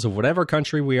locals of whatever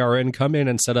country we are in come in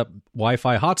and set up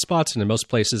Wi-Fi hotspots, and in most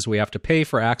places we have to pay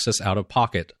for access out of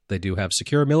pocket. They do have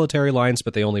secure military lines,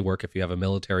 but they only work if you have a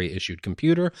military-issued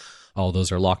computer. All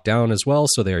those are locked down as well,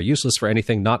 so they are useless for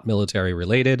anything not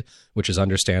military-related, which is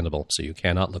understandable, so you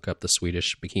cannot look up the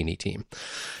Swedish bikini team.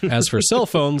 As for cell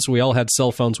phones, we all had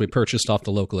cell phones we purchased off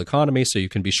the local economy, so you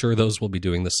can be sure those will be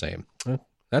doing the same.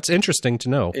 That's interesting to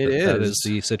know. That is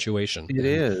the situation. It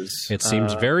is. It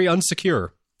seems very unsecure.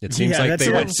 It seems like they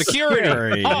went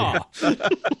security.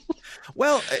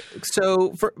 Well,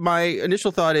 so for my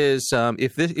initial thought is,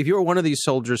 if you're one of these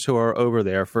soldiers who are over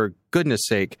there, for goodness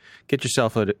sake, get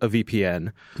yourself a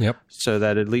VPN. Yep. So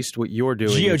that at least what you're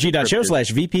doing.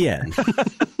 GOG.show/VPN.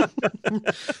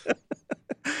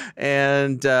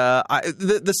 And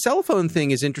the cell phone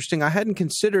thing is interesting. I hadn't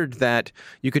considered that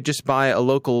you could just buy a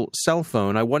local cell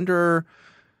phone. I wonder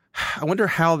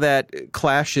how that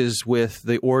clashes with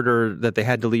the order that they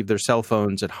had to leave their cell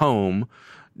phones at home.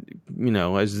 You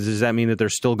know, does that mean that they're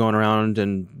still going around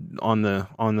and on the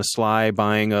sly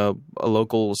buying a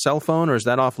local cell phone, or is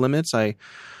that off limits? I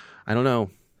don't know.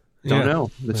 Don't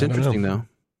know. It's interesting though.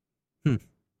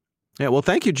 Yeah, well,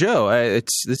 thank you, Joe.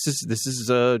 This is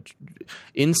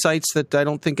insights that I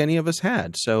don't think any of us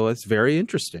had, so it's very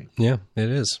interesting. Yeah, it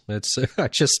is. It's a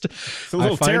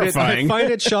little terrifying. I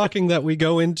find it shocking that we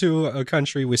go into a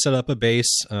country, we set up a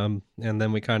base, and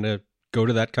then we kind of go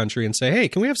to that country and say, "Hey,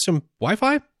 can we have some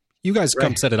Wi-Fi? You guys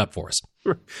come set it up for us."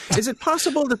 Is it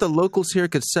possible that the locals here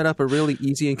could set up a really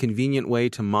easy and convenient way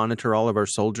to monitor all of our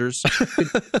soldiers?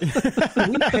 Could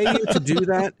we pay you to do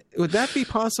that? Would that be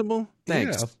possible?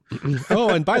 Thanks. Yeah. Oh,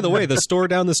 and by the way, the store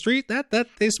down the street,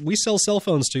 we sell cell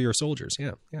phones to your soldiers.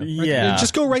 Yeah.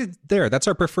 Just go right there. That's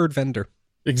our preferred vendor.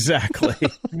 Exactly.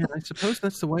 Yeah, I suppose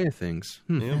that's the way of things.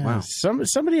 Yeah. Wow.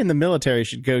 Somebody in the military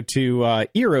should go to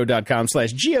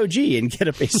eero.com/GOG and get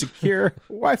up a secure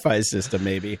Wi-Fi system,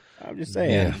 maybe. I'm just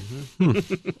saying. Yeah.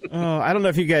 I don't know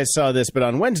if you guys saw this, but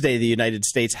on Wednesday, the United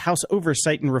States House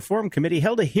Oversight and Reform Committee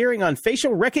held a hearing on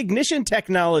facial recognition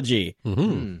technology.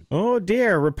 Mm-hmm. Oh,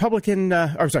 dear.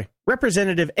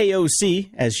 Representative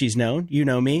AOC, as she's known, you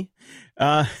know me.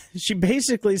 She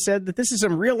basically said that this is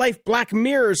some real-life Black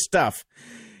Mirror stuff.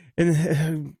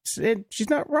 And she's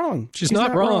not wrong. She's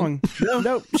not wrong.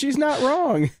 No, she's not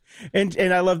wrong. And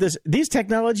I love this. These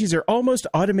technologies are almost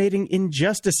automating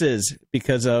injustices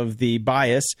because of the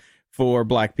bias for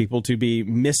Black people to be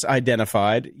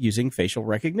misidentified using facial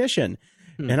recognition.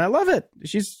 And I love it.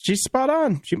 She's spot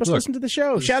on. She must listen to the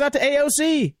show. Shout out to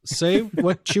AOC. Say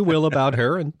what you will about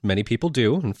her, and many people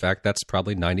do. In fact, that's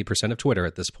probably 90% of Twitter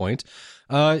at this point.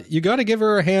 You got to give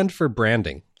her a hand for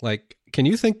branding. Like, can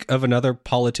you think of another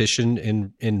politician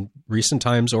in recent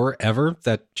times or ever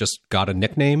that just got a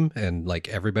nickname and like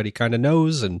everybody kind of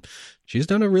knows? And she's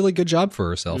done a really good job for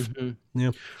herself. Mm-hmm.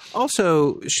 Yeah.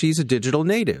 Also, she's a digital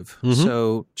native. Mm-hmm.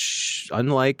 So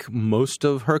unlike most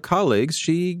of her colleagues,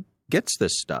 she gets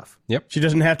this stuff. Yep. She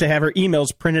doesn't have to have her emails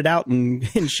printed out and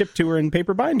shipped to her in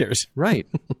paper binders. Right.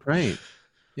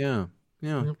 Yeah.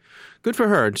 Good for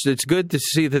her. It's good to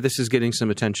see that this is getting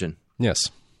some attention. Yes.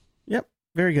 Yep.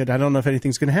 Very good. I don't know if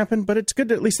anything's going to happen, but it's good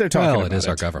that at least they're talking about it. Well, it is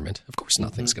our government. Of course,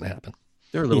 nothing's going to happen.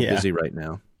 They're a little busy right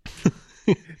now.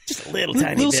 Just a little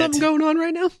tiny bit. Something going on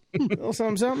right now. Little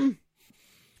something.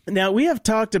 Now, we have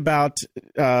talked about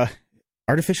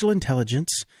artificial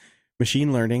intelligence,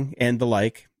 machine learning, and the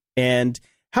like, and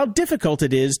how difficult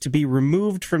it is to be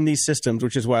removed from these systems,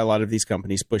 which is why a lot of these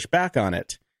companies push back on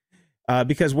it.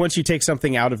 Because once you take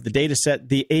something out of the data set,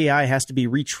 the AI has to be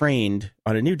retrained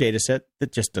on a new data set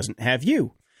that just doesn't have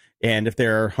you. And if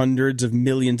there are hundreds of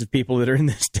millions of people that are in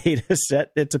this data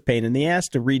set, it's a pain in the ass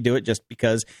to redo it just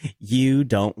because you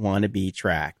don't want to be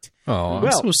tracked. Oh,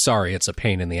 I'm so sorry it's a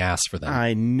pain in the ass for them.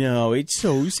 I know. It's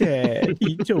so sad.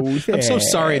 It's so sad. I'm so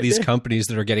sorry these companies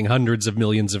that are getting hundreds of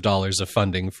millions of dollars of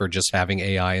funding for just having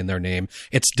AI in their name.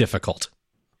 It's difficult.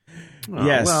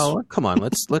 Yes. Well, come on.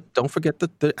 Don't forget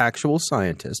the actual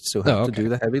scientists who have to do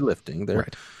the heavy lifting.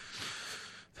 Right.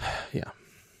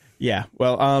 Yeah.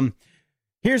 Well,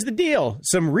 here's the deal.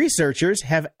 Some researchers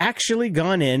have actually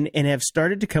gone in and have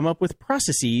started to come up with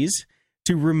processes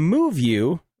to remove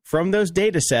you from those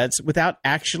data sets without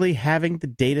actually having the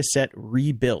data set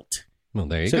rebuilt. Well,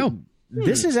 there you go.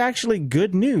 This is actually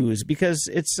good news because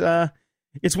it's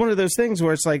it's one of those things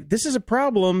where it's like, this is a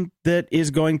problem that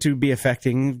is going to be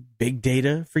affecting big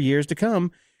data for years to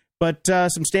come. But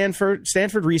some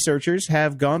Stanford researchers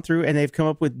have gone through and they've come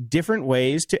up with different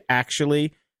ways to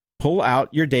actually pull out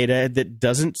your data that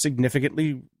doesn't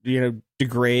significantly,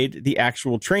 degrade the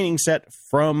actual training set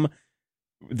from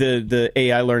the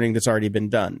AI learning that's already been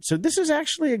done. So this is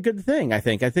actually a good thing, I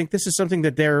think. I think this is something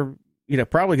that they're,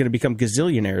 probably going to become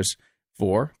gazillionaires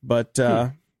for. But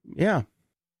yeah,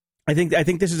 I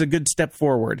think this is a good step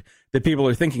forward that people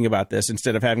are thinking about this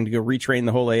instead of having to go retrain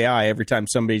the whole AI every time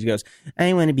somebody goes,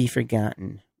 I want to be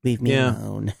forgotten. Leave me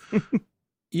alone.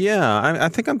 Yeah, I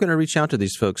think I'm going to reach out to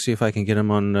these folks, see if I can get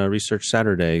them on Research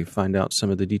Saturday, find out some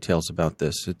of the details about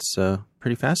this. It's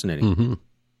pretty fascinating. Mm-hmm.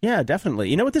 Yeah, definitely.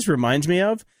 You know what this reminds me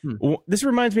of? This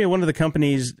reminds me of one of the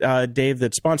companies, Dave,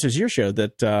 that sponsors your show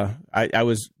that I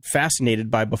was fascinated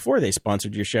by before they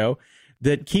sponsored your show,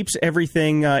 that keeps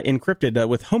everything encrypted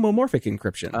with homomorphic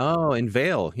encryption. Oh, in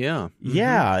Veil, yeah. Mm-hmm.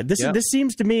 Yeah, this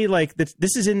seems to me like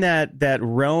this is in that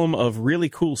realm of really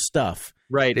cool stuff.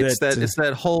 Right, it's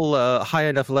that whole high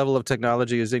enough level of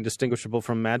technology is indistinguishable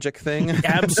from magic thing.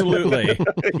 Absolutely.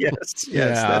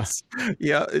 yes,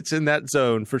 it's in that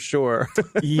zone for sure.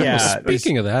 Yeah. Well,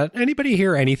 speaking of that, anybody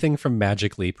hear anything from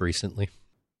Magic Leap recently?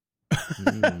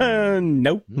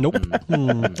 Nope.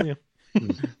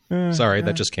 Sorry,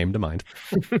 that just came to mind.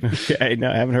 Okay, no,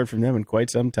 I haven't heard from them in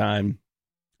quite some time.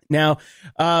 Now,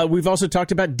 we've also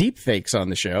talked about deep fakes on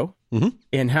the show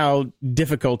and how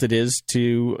difficult it is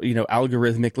to,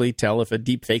 algorithmically tell if a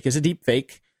deep fake is a deep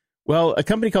fake. Well, a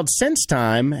company called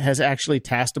SenseTime has actually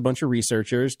tasked a bunch of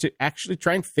researchers to actually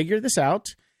try and figure this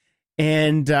out.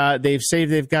 And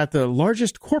they've got the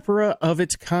largest corpora of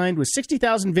its kind with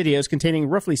 60,000 videos containing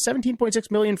roughly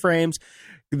 17.6 million frames.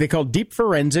 They call Deep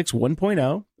Forensics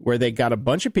 1.0, where they got a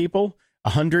bunch of people,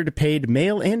 100 paid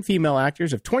male and female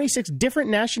actors of 26 different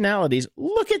nationalities.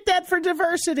 Look at that for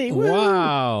diversity! Woo!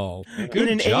 Wow, good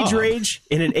in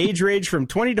an age range from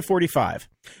 20 to 45.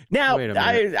 Now,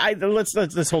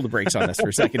 let's hold the brakes on this for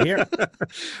a second here.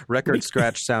 Record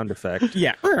scratch sound effect.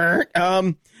 Yeah.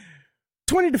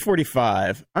 20 to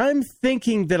 45. I'm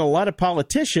thinking that a lot of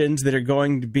politicians that are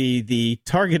going to be the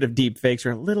target of deep fakes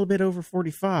are a little bit over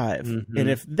 45. Mm-hmm. And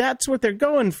if that's what they're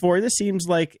going for, it seems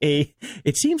like they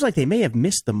may have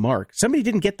missed the mark. Somebody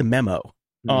didn't get the memo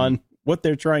on what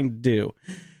they're trying to do.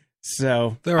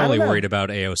 So they're only worried about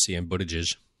AOC and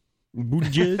Buttigieg.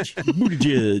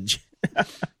 Buttigieg.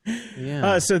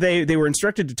 Yeah. So they were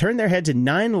instructed to turn their head to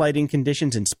 9 lighting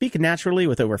conditions and speak naturally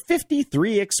with over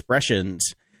 53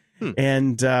 expressions.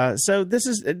 And so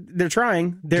they're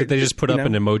trying. Did they just put up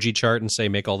an emoji chart and say,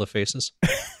 make all the faces?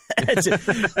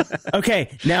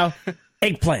 Okay, now,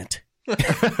 eggplant.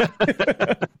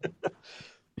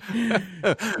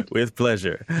 With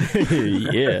pleasure.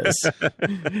 Yes.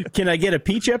 Can I get a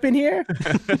peach up in here?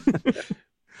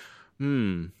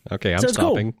 Okay, I'm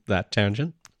stopping that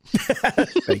tangent.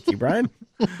 Thank you, Brian.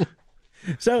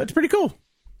 So it's pretty cool.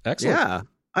 Excellent.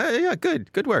 Yeah,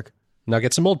 good work. Now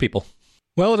get some old people.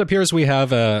 Well, it appears we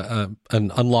have an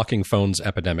unlocking phones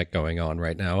epidemic going on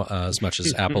right now, as much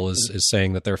as Apple is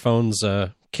saying that their phones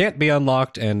can't be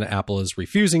unlocked, and Apple is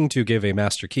refusing to give a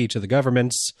master key to the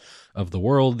governments of the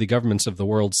world. The governments of the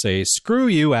world say, screw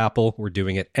you, Apple, we're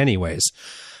doing it anyways.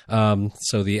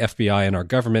 So the FBI and our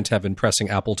government have been pressing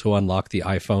Apple to unlock the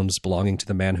iPhones belonging to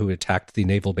the man who attacked the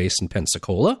naval base in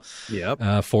Pensacola.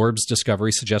 Yep. Forbes'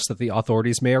 discovery suggests that the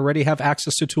authorities may already have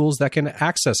access to tools that can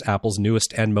access Apple's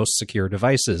newest and most secure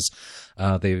devices.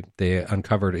 They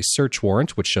uncovered a search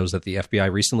warrant, which shows that the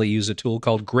FBI recently used a tool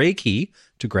called Gray Key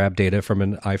to grab data from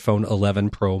an iPhone 11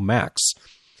 Pro Max.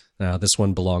 This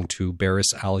one belonged to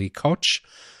Baris Ali Koch,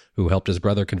 who helped his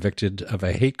brother convicted of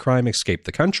a hate crime escape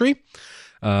the country.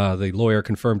 The lawyer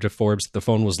confirmed to Forbes that the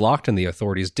phone was locked and the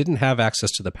authorities didn't have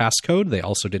access to the passcode. They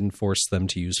also didn't force them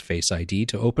to use Face ID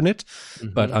to open it.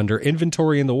 Mm-hmm. But under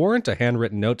inventory in the warrant, a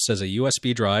handwritten note says a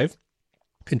USB drive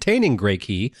containing Gray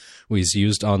Key was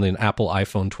used on an Apple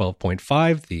iPhone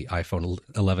 12.5. The iPhone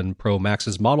 11 Pro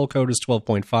Max's model code is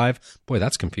 12.5. Boy,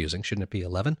 that's confusing. Shouldn't it be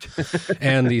 11?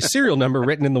 And the serial number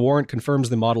written in the warrant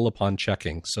confirms the model upon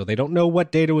checking. So they don't know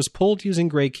what data was pulled using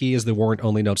Gray Key, as the warrant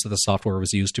only notes that the software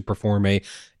was used to perform a,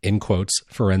 in quotes,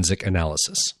 forensic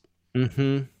analysis.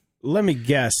 Mm-hmm. Let me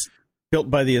guess. Built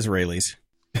by the Israelis.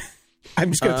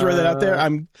 I'm just going to throw that out there.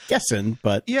 I'm guessing,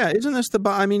 but yeah, isn't this the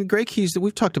box? I mean, Gray Keys.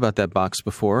 We've talked about that box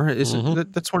before. That's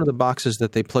one of the boxes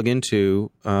that they plug into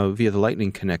via the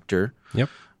Lightning connector. Yep.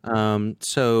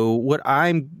 So what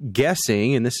I'm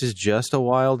guessing, and this is just a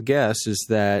wild guess, is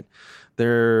that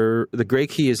the Gray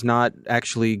Key is not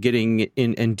actually getting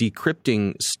in and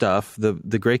decrypting stuff.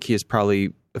 The Gray Key is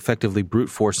probably effectively brute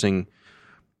forcing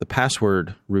the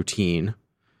password routine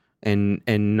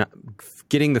and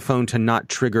getting the phone to not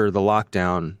trigger the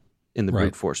lockdown in the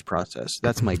brute force process.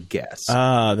 That's my guess.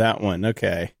 That one.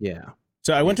 Okay. Yeah.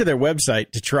 So I went to their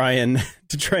website to try and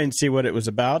see what it was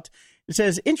about. It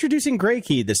says, introducing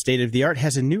GrayKey, the state-of-the-art,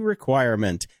 has a new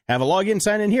requirement. Have a login,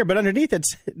 sign in here. But underneath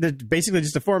it's basically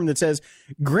just a form that says,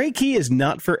 GrayKey is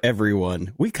not for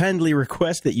everyone. We kindly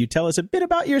request that you tell us a bit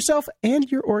about yourself and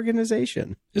your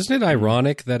organization. Isn't it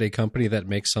ironic that a company that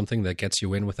makes something that gets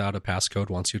you in without a passcode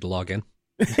wants you to log in?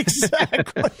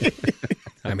 Exactly.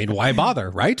 I mean, why bother,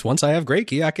 right? Once I have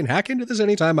GrayKey, I can hack into this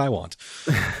anytime I want.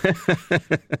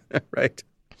 Right.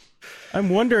 I'm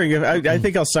wondering if I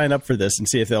think I'll sign up for this and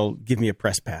see if they'll give me a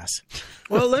press pass.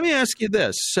 Well, let me ask you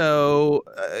this. So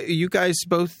do you guys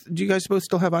both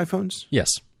still have iPhones? Yes.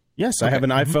 Yes, I have an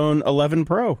iPhone 11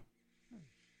 Pro.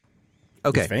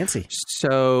 Okay. It's fancy.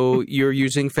 So you're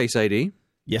using Face ID.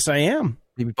 Yes, I am.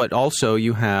 But also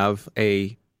you have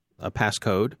a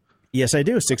passcode. Yes, I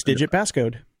do. 6-digit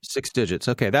passcode. 6 digits.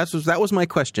 Okay, that was my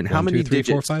question. 1, 2, 3,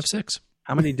 4, 5, 6.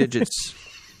 How many digits?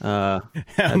 How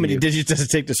many digits does it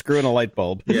take to screw in a light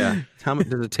bulb? Yeah. How much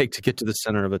does it take to get to the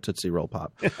center of a Tootsie Roll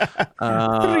Pop?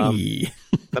 3.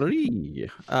 3.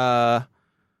 I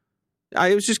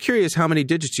was just curious how many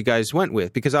digits you guys went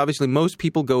with, because obviously most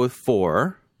people go with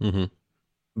 4. Mm-hmm.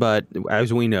 But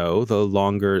as we know, the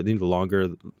longer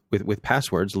with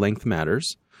passwords, length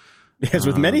matters. As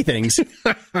with many things.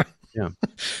 Yeah.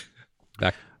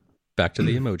 Back to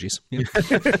the emojis. Yeah.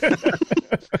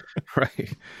 Right.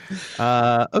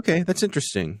 Okay, that's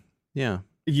interesting. Yeah.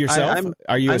 Yourself?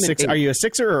 Are you a 6? Are you a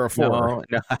 6er or a 4?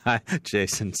 No,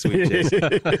 Jason, sweet Jason.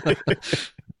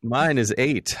 Mine is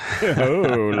 8.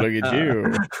 Oh, look at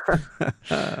you.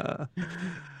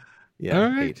 Yeah,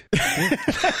 all right. 8.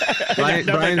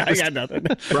 I got nothing.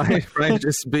 Brian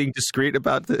just being discreet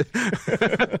about the.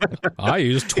 I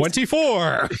use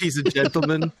 24. He's a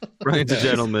gentleman. Brian's a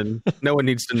gentleman. No one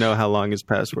needs to know how long his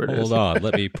password is. Hold on.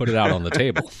 Let me put it out on the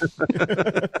table.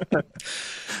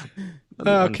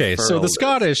 Okay, so the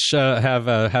Scottish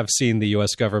have seen the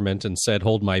U.S. government and said,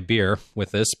 hold my beer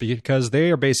with this, because they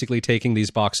are basically taking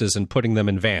these boxes and putting them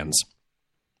in vans.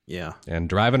 Yeah. And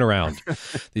driving around.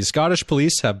 The Scottish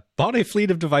police have bought a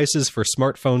fleet of devices for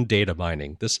smartphone data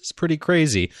mining. This is pretty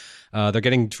crazy. They're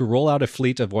getting to roll out a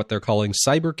fleet of what they're calling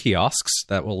cyber kiosks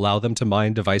that will allow them to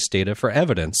mine device data for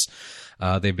evidence.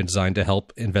 They've been designed to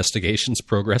help investigations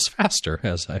progress faster,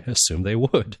 as I assume they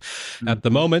would. Mm-hmm. At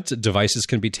the moment, devices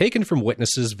can be taken from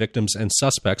witnesses, victims, and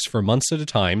suspects for months at a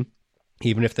time,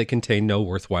 even if they contain no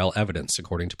worthwhile evidence.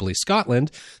 According to Police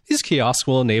Scotland, these kiosks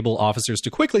will enable officers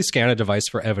to quickly scan a device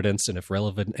for evidence, and if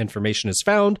relevant information is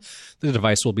found, the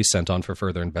device will be sent on for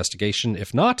further investigation.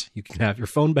 If not, you can have your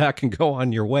phone back and go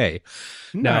on your way.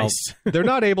 Nice. Now, they're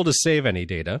not able to save any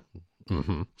data.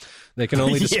 Mm-hmm. They can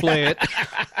only display it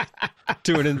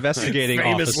to an investigating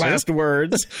Famous officer. last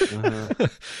words.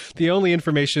 The only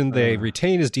information they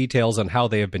retain is details on how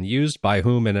they have been used, by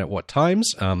whom, and at what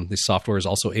times. The software is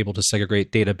also able to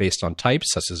segregate data based on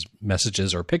types, such as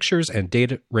messages or pictures, and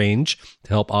data range to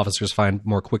help officers find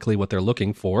more quickly what they're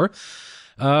looking for.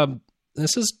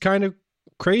 This is kind of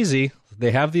crazy.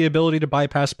 They have the ability to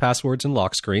bypass passwords and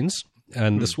lock screens,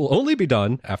 and this will only be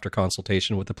done after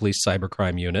consultation with the police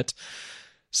cybercrime unit.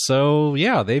 So,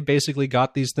 yeah, they've basically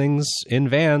got these things in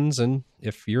vans, and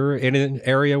if you're in an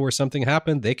area where something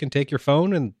happened, they can take your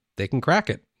phone and they can crack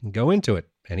it and go into it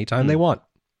anytime they want.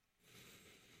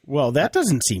 Well, that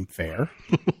doesn't seem fair.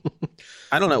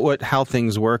 I don't know how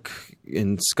things work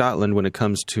in Scotland when it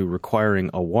comes to requiring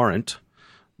a warrant,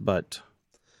 but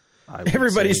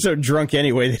everybody's so drunk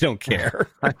anyway they don't care.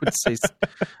 I would say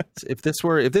if this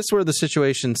were the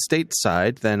situation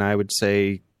stateside, then I would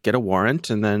say get a warrant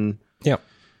and then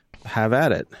have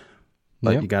at it.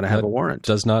 But you got to have a warrant.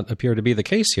 Does not appear to be the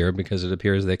case here, because it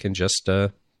appears they can just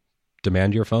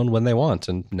demand your phone when they want,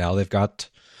 and now they've got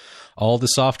all the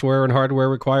software and hardware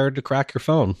required to crack your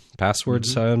phone.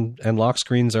 Passwords and lock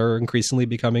screens are increasingly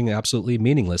becoming absolutely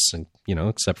meaningless, and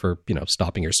except for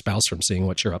stopping your spouse from seeing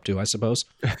what you're up to, I suppose.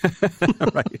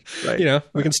 Right.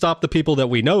 We can stop the people that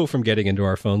we know from getting into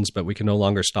our phones, but we can no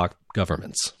longer stop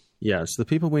governments. Yes, the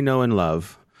people we know and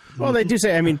love. Well, they do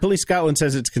say, Police Scotland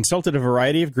says it's consulted a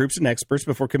variety of groups and experts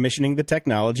before commissioning the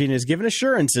technology, and has given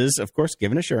assurances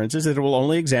that it will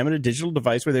only examine a digital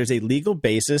device where there's a legal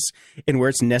basis and where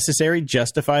it's necessary,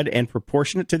 justified, and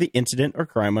proportionate to the incident or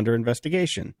crime under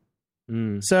investigation.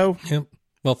 So,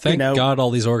 well, thank God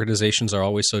all these organizations are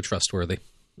always so trustworthy.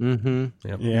 Mm-hmm.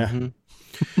 Yep. Yeah.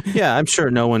 Mm-hmm. Yeah, I'm sure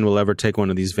no one will ever take one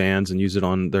of these vans and use it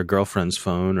on their girlfriend's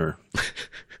phone or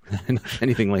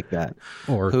anything like that.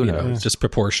 Or, Who you know, knows?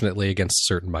 disproportionately against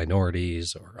certain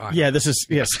minorities. Or This is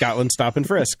Scotland stop and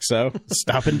frisk. So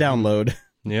stop and download.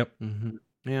 Yep.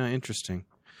 Yeah, interesting.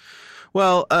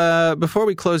 Well, before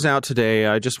we close out today,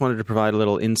 I just wanted to provide a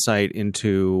little insight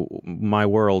into my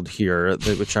world here,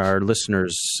 which our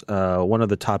listeners, one of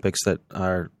the topics that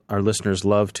our listeners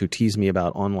love to tease me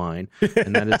about online,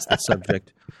 and that is the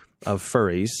subject of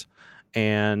furries.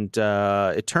 And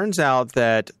it turns out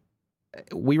that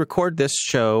we record this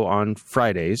show on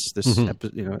Fridays,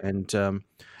 and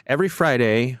every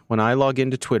Friday when I log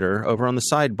into Twitter, over on the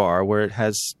sidebar where it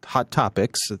has hot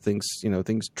topics, things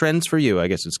trends for you, I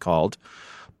guess it's called,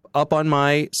 up on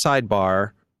my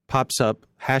sidebar pops up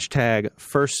hashtag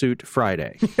Fursuit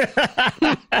Friday.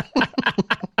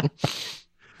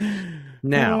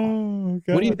 Now,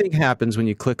 what do you think happens when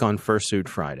you click on Fursuit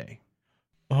Friday?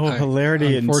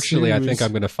 Hilarity! Unfortunately, ensues. I think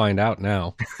I'm going to find out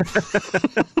now.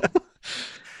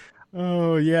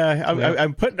 Oh yeah,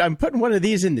 I'm putting one of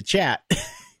these in the chat.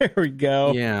 There we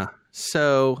go. Yeah.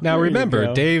 So Now There you remember,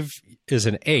 go. Dave is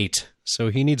an 8, so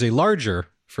he needs a larger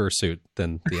fursuit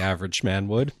than the average man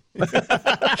would.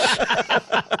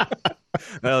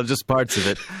 well, just parts of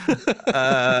it.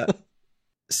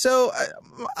 So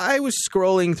I was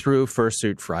scrolling through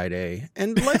Fursuit Friday,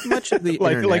 and like much of the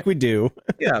internet, like we do.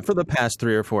 yeah, for the past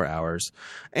 3 or 4 hours,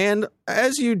 and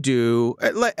as you do,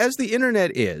 as the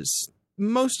internet is,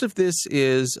 most of this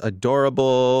is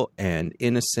adorable and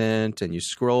innocent, and you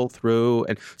scroll through,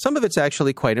 and some of it's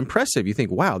actually quite impressive. You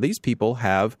think, wow, these people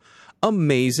have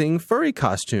amazing furry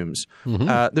costumes.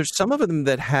 There's some of them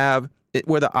that have,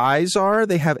 where the eyes are,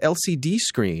 they have LCD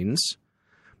screens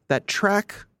that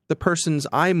track the person's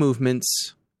eye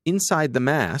movements inside the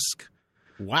mask.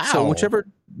 Wow. So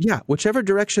whichever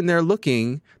direction they're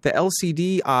looking, the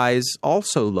LCD eyes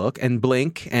also look and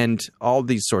blink and all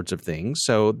these sorts of things.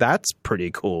 So that's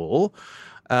pretty cool.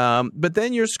 But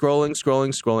then you're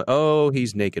scrolling. Oh,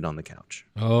 he's naked on the couch.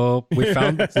 Oh, we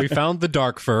found the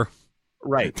dark fur.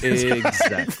 Right.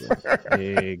 Exactly.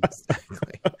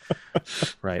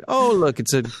 Right. Oh, look,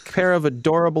 it's a pair of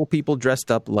adorable people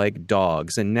dressed up like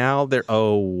dogs. And now they're,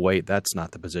 oh, wait, that's not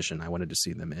the position I wanted to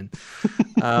see them in.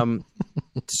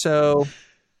 So,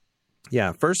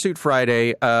 yeah, Fursuit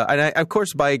Friday. And I, of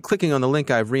course, by clicking on the link,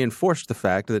 I've reinforced the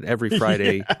fact that every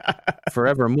Friday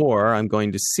forevermore, I'm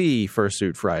going to see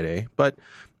Fursuit Friday. But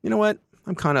you know what?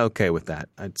 I'm kind of okay with that.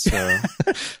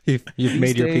 You've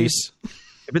made your peace.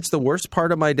 If it's the worst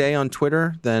part of my day on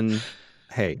Twitter, then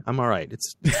hey, I'm all right.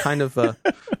 It's kind of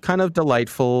kind of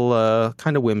delightful,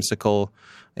 kind of whimsical.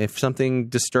 If something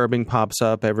disturbing pops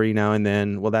up every now and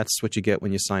then, well, that's what you get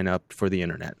when you sign up for the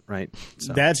internet, right?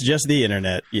 So. That's just the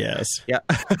internet, yes. Yeah.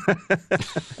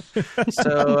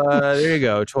 So there you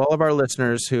go. To all of our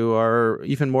listeners who are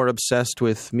even more obsessed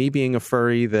with me being a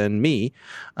furry than me,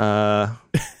 a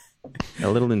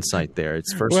little insight there.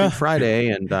 It's Fursuit Friday,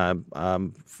 and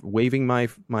I'm waving my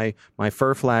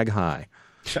fur flag high.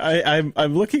 I'm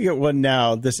looking at one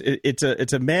now.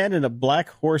 It's a man in a black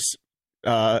horse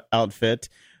outfit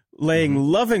laying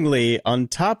lovingly on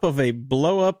top of a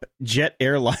blow up jet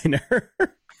airliner.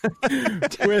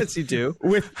 Yes, you do.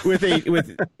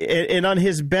 And on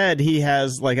his bed he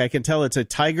has, like, I can tell it's a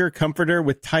tiger comforter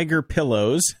with tiger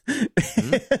pillows.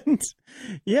 And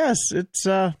yes, it's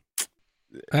I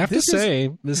have to say,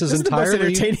 this is the most entirely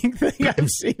entertaining thing I've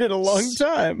seen in a long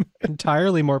time.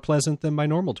 entirely more pleasant than my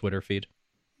normal Twitter feed.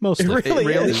 Mostly. It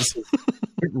really is.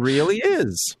 It really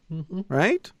is.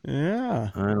 Right? Yeah.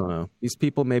 I don't know. These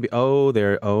people maybe. Oh,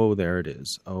 there it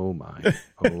is. Oh my.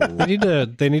 Oh.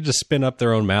 They need to spin up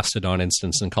their own Mastodon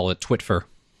instance and call it Twitfer.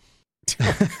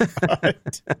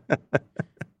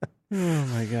 Oh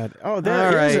my God! Oh, All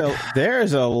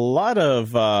there's a lot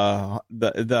of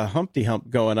the Humpty Hump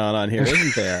going on here,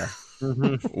 isn't there?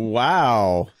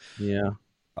 Wow! Yeah.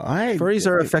 Furries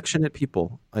are affectionate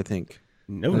people, I think.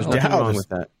 No There's nothing doubt wrong with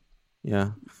that.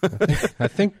 Yeah. I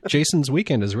think Jason's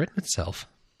weekend has written itself.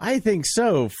 I think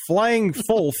so. Flying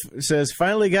Fulf says,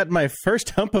 "Finally got my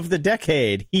first hump of the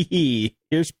decade." Hee hee.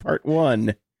 Here's part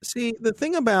 1. See, the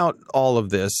thing about all of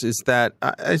this is that,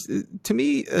 to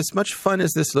me, as much fun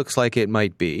as this looks like it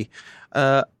might be,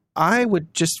 I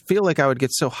would just feel like I would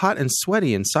get so hot and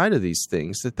sweaty inside of these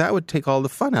things that would take all the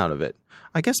fun out of it.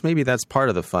 I guess maybe that's part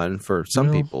of the fun for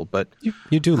some people, but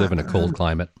You do live in a cold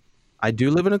climate. I do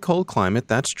live in a cold climate.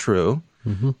 That's true.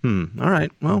 All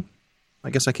right. Well, I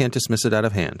guess I can't dismiss it out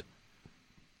of hand.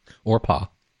 Or paw.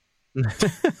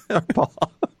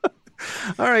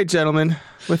 All right, gentlemen.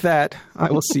 With that,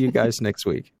 I will see you guys next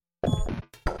week.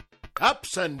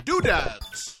 Ups and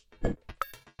doodads.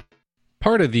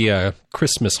 Part of the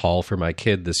Christmas haul for my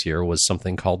kid this year was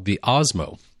something called the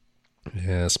Osmo.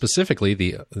 Yeah, specifically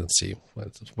let's see,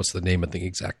 what's the name of the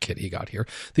exact kit he got here?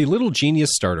 The Little Genius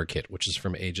Starter Kit, which is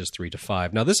from ages 3 to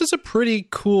 5. Now, this is a pretty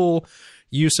cool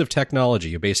use of technology.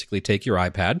 You basically take your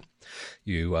iPad,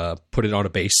 you put it on a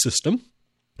base system,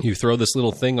 you throw this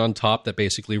little thing on top that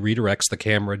basically redirects the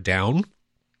camera down,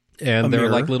 and they're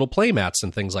like little play mats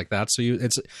and things like that. So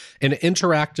it's an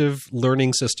interactive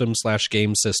learning system /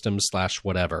 game system /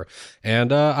 whatever.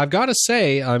 And I've got to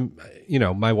say,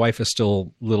 my wife is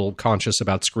still a little conscious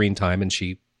about screen time, and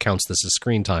she counts this as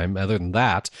screen time. Other than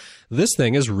that, this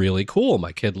thing is really cool.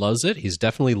 My kid loves it. He's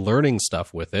definitely learning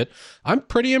stuff with it. I'm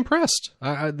pretty impressed.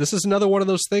 This is another one of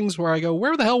those things where I go,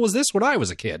 where the hell was this when I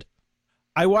was a kid?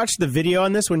 I watched the video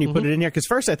on this when you put it in here, because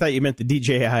first I thought you meant the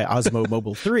DJI Osmo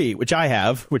Mobile 3, which I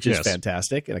have, which is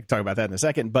fantastic, and I can talk about that in a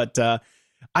second. But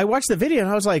I watched the video, and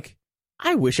I was like,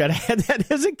 I wish I'd had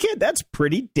that as a kid. That's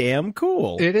pretty damn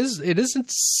cool. It isn't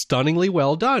stunningly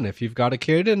well done. If you've got a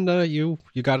kid and you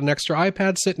got an extra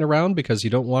iPad sitting around because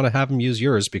you don't want to have them use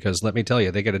yours, because let me tell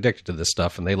you, they get addicted to this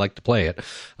stuff and they like to play it.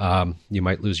 You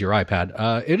might lose your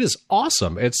iPad. It is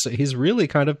awesome. He's really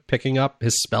kind of picking up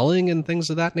his spelling and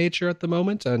things of that nature at the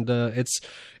moment, and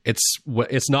it's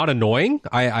not annoying.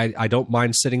 I don't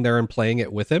mind sitting there and playing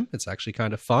it with him. It's actually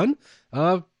kind of fun.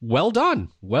 Well done,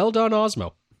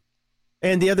 Osmo.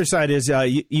 And the other side is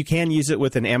you can use it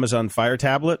with an Amazon Fire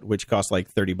tablet, which costs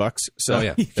like $30. So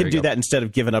you can do that instead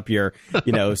of giving up your,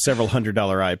 several $100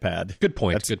 iPad. Good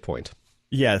point.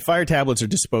 Yeah, Fire tablets are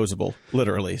disposable,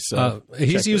 literally. So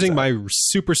he's using my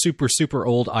super, super, super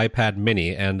old iPad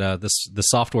Mini, and the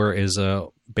software is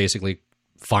basically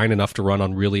fine enough to run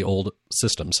on really old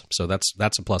systems. So that's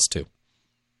a plus too.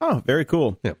 Oh, very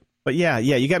cool. Yeah. But yeah,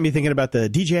 you got me thinking about the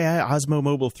DJI Osmo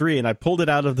Mobile 3, and I pulled it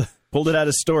out of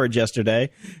storage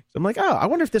yesterday. So I'm like, I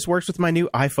wonder if this works with my new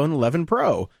iPhone 11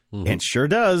 Pro, and it sure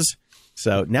does.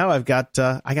 So now I got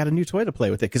a new toy to play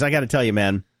with it, because I got to tell you,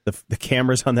 man, the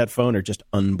cameras on that phone are just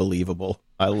unbelievable.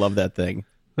 I love that thing.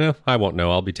 Well, I won't know.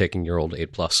 I'll be taking your old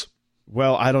 8 Plus.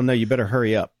 Well, I don't know. You better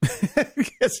hurry up.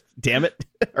 Damn it,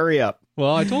 hurry up.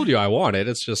 Well, I told you I want it.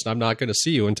 It's just I'm not going to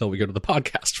see you until we go to the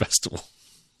podcast festival.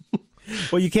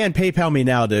 Well, you can PayPal me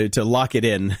now to lock it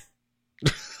in.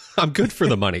 I'm good for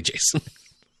the money, Jason.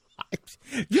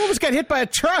 You almost got hit by a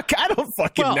truck. I don't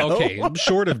fucking know. Okay, I'm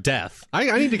short of death.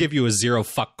 I need to give you a 0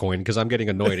 fuck coin because I'm getting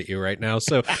annoyed at you right now.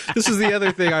 So this is the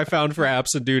other thing I found for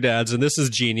apps and doodads, and this is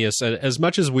genius. As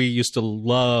much as we used to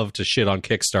love to shit on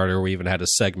Kickstarter, we even had a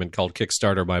segment called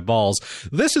Kickstarter My Balls.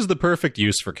 This is the perfect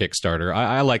use for Kickstarter.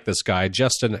 I like this guy.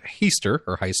 Justin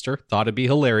Heister thought it'd be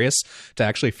hilarious to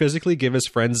actually physically give his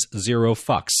friends 0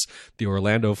 fucks. The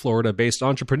Orlando, Florida-based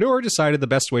entrepreneur decided the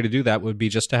best way to do that would be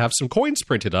just to have some coins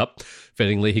printed up.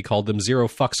 Fittingly, he called them 0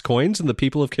 fucks coins, and the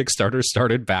people of Kickstarter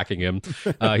started backing him.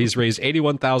 He's raised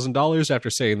 $81,000 after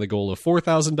saying the goal of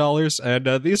 $4,000,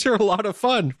 and these are a lot of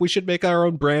fun. We should make our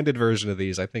own branded version of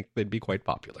these. I think they'd be quite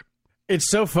popular.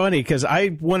 It's so funny because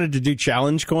I wanted to do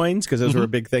challenge coins because those were a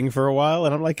big thing for a while.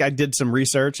 And I'm like, I did some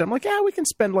research. I'm like, we can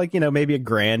spend like, maybe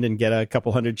 $1,000 and get a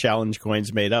couple hundred challenge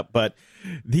coins made up. But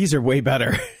these are way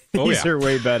better. These are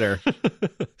way better.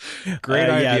 Great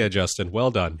idea, Justin. Well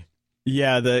done.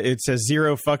 Yeah, it says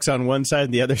 0 fucks on one side,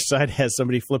 and the other side has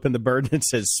somebody flipping the bird, and it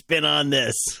says spin on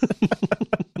this.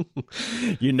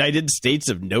 United States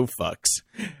of no fucks.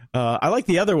 I like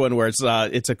the other one where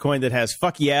it's a coin that has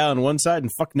fuck yeah on one side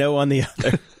and fuck no on the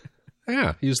other.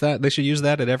 Yeah, use that. They should use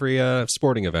that at every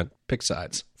sporting event. Pick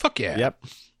sides. Fuck yeah. Yep.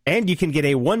 And you can get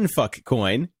a 1 fuck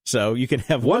coin, so you can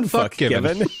have one fuck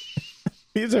given.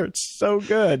 These are so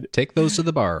good. Take those to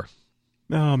the bar.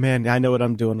 Oh, man, I know what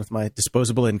I'm doing with my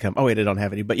disposable income. Oh, wait, I don't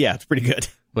have any, but yeah, it's pretty good.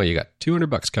 Well, you got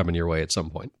 $200 coming your way at some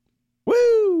point.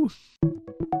 Woo!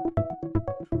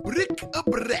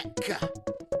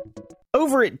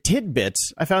 Over at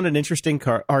Tidbits, I found an interesting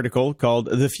article called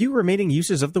The Few Remaining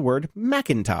Uses of the Word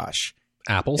Macintosh.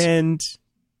 Apples? And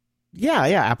yeah,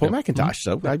 Apple Macintosh.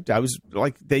 So I was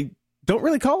like, they don't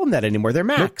really call them that anymore. They're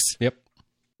Macs. Yep.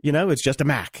 It's just a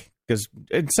Mac. Because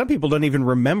some people don't even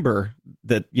remember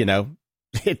that,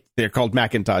 they're called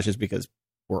Macintoshes because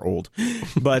we're old.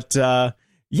 But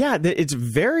it's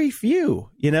very few.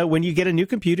 When you get a new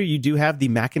computer, you do have the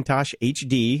Macintosh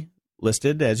HD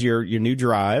listed as your new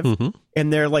drive.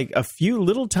 And they're like a few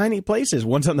little tiny places.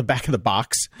 One's on the back of the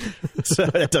box. So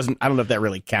I don't know if that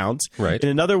really counts. Right.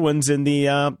 And another one's in the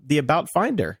About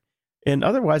Finder. And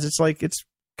otherwise, it's like it's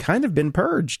kind of been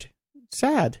purged.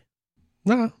 Sad.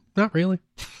 No, not really.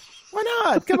 Why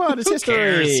not? Come on, it's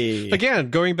history. Again,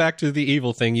 going back to the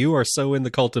evil thing, you are so in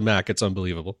the cult of Mac, it's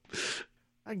unbelievable.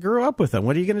 I grew up with them.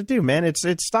 What are you going to do, man? It's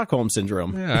Stockholm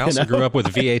Syndrome. Yeah, I also grew up with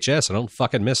VHS. I don't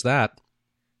fucking miss that.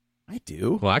 I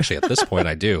do. Well, actually, at this point,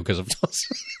 I do, because of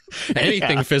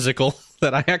anything physical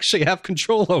that I actually have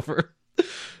control over.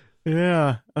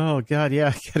 Yeah. Oh, God.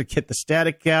 Yeah. Got to get the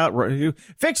static out.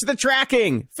 Fix the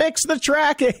tracking. Fix the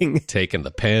tracking. Taking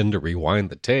the pen to rewind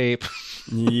the tape.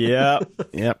 Yep.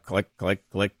 Click, click,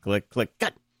 click, click, click.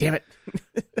 God damn it.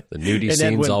 The nudie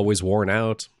scene's always worn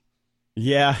out.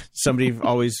 Yeah. Somebody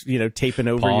always, taping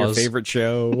over your favorite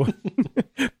show.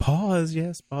 Pause.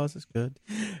 Yes. Pause is good.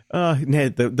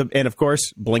 And of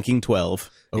course, blinking 12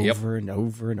 over and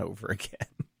over and over again.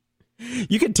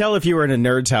 You could tell if you were in a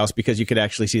nerd's house because you could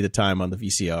actually see the time on the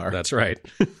VCR. That's right.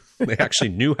 They actually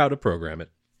knew how to program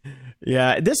it.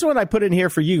 Yeah, this one I put in here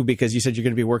for you because you said you're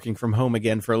going to be working from home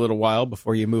again for a little while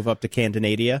before you move up to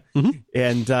Candonadia. Mm-hmm.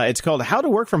 And it's called How to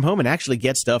Work from Home and Actually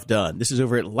Get Stuff Done. This is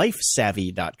over at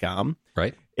lifesavvy.com.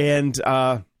 Right. And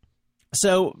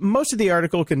so most of the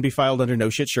article can be filed under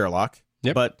No Shit Sherlock.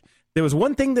 Yep. But there was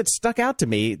one thing that stuck out to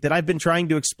me that I've been trying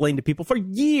to explain to people for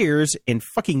years and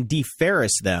fucking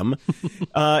de-Ferris them.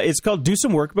 It's called Do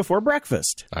Some Work Before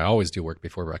Breakfast. I always do work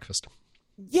before breakfast.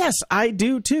 Yes, I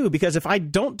do too, because if I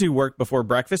don't do work before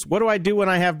breakfast, what do I do when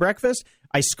I have breakfast?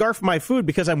 I scarf my food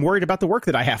because I'm worried about the work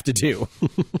that I have to do.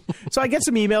 So I get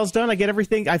some emails done, I get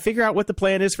everything, I figure out what the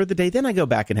plan is for the day, then I go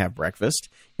back and have breakfast,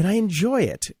 and I enjoy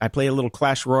it. I play a little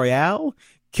Clash Royale,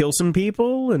 kill some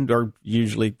people, or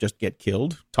usually just get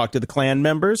killed, talk to the clan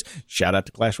members, shout out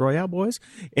to Clash Royale boys,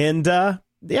 and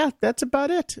yeah, that's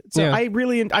about it. So yeah. I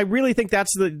really think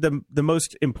that's the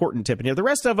most important tip in here. The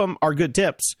rest of them are good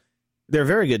tips. They're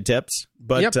very good tips,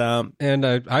 but yep. And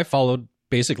I followed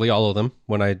basically all of them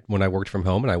when I worked from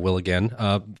home, and I will again.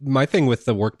 My thing with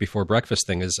the work before breakfast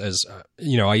thing is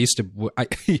I used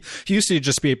to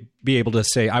just be able to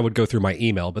say I would go through my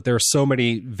email, but there are so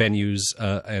many venues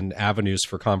and avenues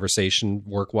for conversation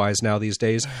work wise now these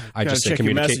days. I just say check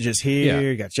your messages here. Yeah.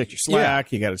 You got to check your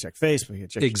Slack. Yeah. You got to check Facebook. You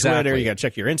got to check your Twitter. You got to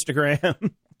check your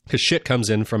Instagram. Because shit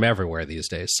comes in from everywhere these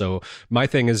days. So my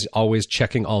thing is always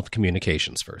checking all the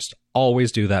communications first.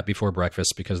 Always do that before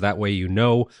breakfast, because that way you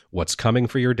know what's coming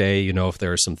for your day. You know if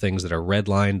there are some things that are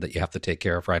redlined that you have to take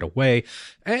care of right away.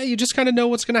 And you just kind of know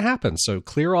what's going to happen. So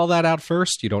clear all that out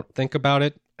first. You don't think about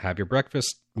it. Have your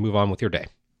breakfast. Move on with your day.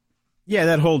 Yeah,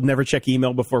 that whole never check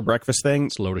email before breakfast thing.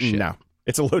 It's a load of shit. No.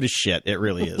 It's a load of shit. It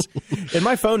really is. And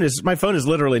my phone is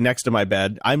literally next to my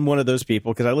bed. I'm one of those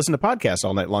people because I listen to podcasts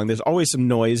all night long. There's always some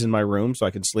noise in my room so I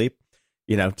can sleep,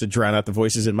 to drown out the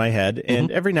voices in my head.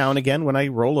 And every now and again when I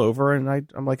roll over and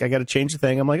I'm like, I got to change the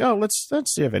thing. I'm like, oh, let's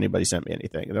see if anybody sent me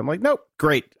anything. And I'm like, nope,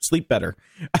 great. Sleep better.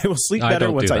 I will sleep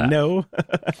better once I know.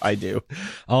 I do.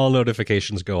 All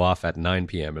notifications go off at 9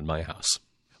 p.m. in my house.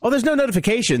 Oh, there's no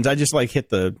notifications. I just hit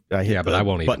the but I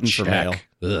won't even check. For mail.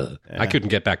 Yeah. I couldn't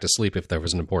get back to sleep if there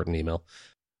was an important email.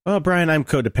 Well, Brian, I'm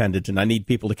codependent and I need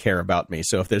people to care about me.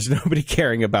 So if there's nobody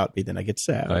caring about me, then I get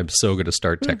sad. I'm so going to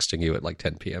start texting you at like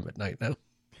 10 p.m. at night now.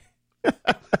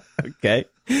 Okay.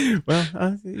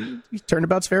 Well,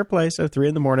 turnabout's fair play. So 3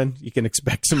 a.m, you can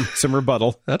expect some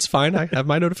rebuttal. That's fine. I have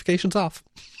my notifications off.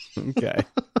 Okay.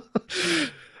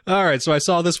 All right, so I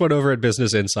saw this one over at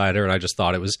Business Insider, and I just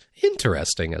thought it was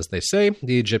interesting. As they say,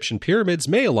 the Egyptian pyramids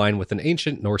may align with an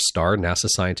ancient North Star. NASA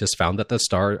scientists found that the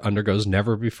star undergoes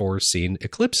never-before-seen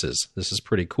eclipses. This is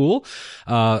pretty cool.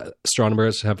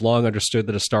 Astronomers have long understood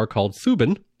that a star called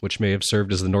Thuban, which may have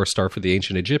served as the North Star for the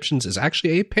ancient Egyptians, is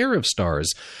actually a pair of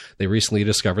stars. They recently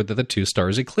discovered that the two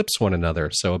stars eclipse one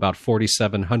another. So about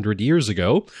 4,700 years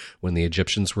ago, when the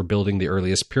Egyptians were building the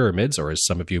earliest pyramids, or as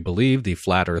some of you believe, the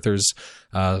flat earthers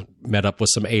met up with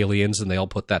some aliens and they all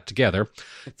put that together.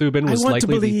 Thuban was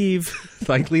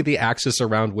likely the axis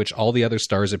around which all the other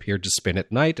stars appeared to spin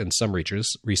at night, and some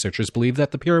researchers believe that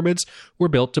the pyramids were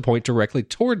built to point directly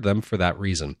toward them for that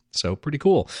reason. So pretty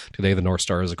cool. Today, the North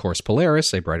Star is, of course,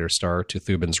 Polaris, a brighter star to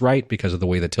Thuban's right because of the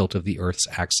way the tilt of the Earth's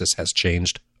axis has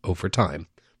changed over time.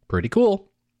 Pretty cool.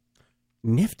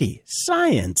 Nifty.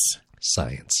 Science.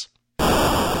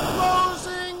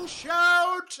 Closing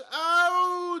shout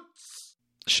outs.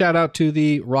 Shout out to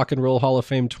the Rock and Roll Hall of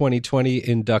Fame 2020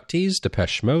 inductees: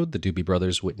 Depeche Mode, the Doobie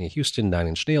Brothers, Whitney Houston, Nine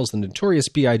Inch Nails, the Notorious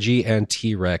B.I.G., and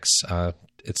T-Rex.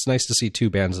 It's nice to see two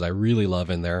bands that I really love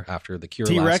in there after The Cure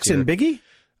T-Rex last year. and Biggie?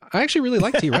 I actually really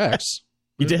like T-Rex.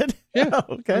 You did? Yeah.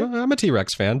 Oh, okay. I'm a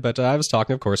T-Rex fan, but I was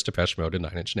talking, of course, Depeche Mode and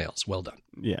Nine Inch Nails. Well done.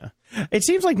 Yeah. It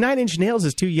seems like 9 Inch Nails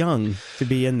is too young to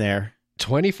be in there.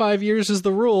 25 years is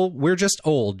the rule. We're just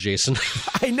old, Jason.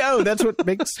 I know. That's what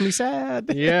makes me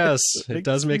sad. Yes, it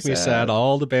does make me sad.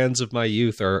 All the bands of my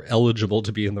youth are eligible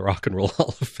to be in the Rock and Roll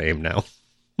Hall of Fame now.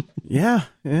 Yeah,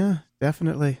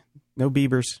 definitely. No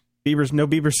Biebers. No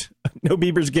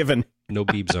Biebers given. No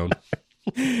Beeb Zone.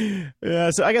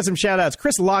 So I got some shout outs.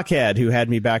 Chris Lockhead, who had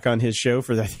me back on his show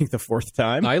for, I think, the 4th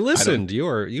time. I listened.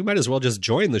 You might as well just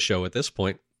join the show at this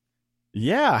point.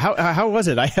 Yeah. How was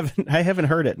it? I haven't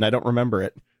heard it, and I don't remember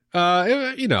it.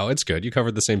 It's good. You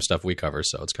covered the same stuff we cover,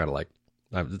 so it's kind of like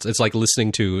it's like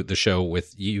listening to the show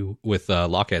with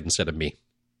Lockhead instead of me.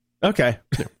 Okay.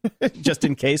 Just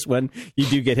in case when you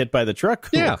do get hit by the truck.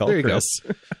 Yeah, we'll there you Chris.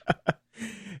 Go.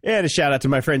 And a shout out to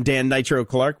my friend Dan Nitro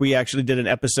Clark. We actually did an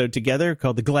episode together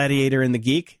called The Gladiator and the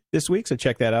Geek this week, so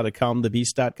check that out at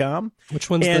calmthebeast.com. Which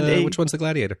one's the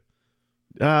Gladiator?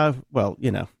 Well,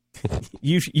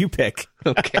 you pick.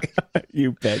 Okay.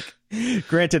 You pick.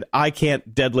 Granted, I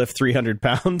can't deadlift 300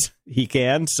 pounds. He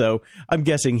can, so I'm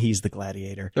guessing he's the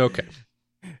Gladiator. Okay.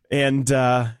 And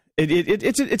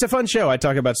it's a fun show. I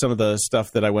talk about some of the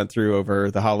stuff that I went through over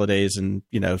the holidays and,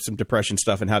 some depression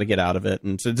stuff and how to get out of it.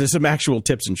 And so there's some actual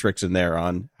tips and tricks in there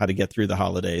on how to get through the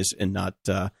holidays and not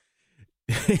how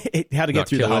to get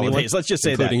through the holidays. Anyone, let's just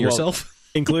say including yourself.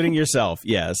 Including yourself,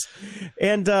 yes.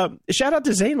 And shout out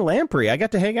to Zane Lamprey. I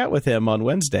got to hang out with him on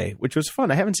Wednesday, which was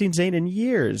fun. I haven't seen Zane in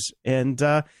years, and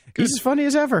he's as funny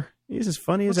as ever. He's as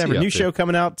funny as ever. New show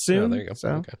coming out soon. Oh, there you go. So,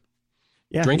 okay.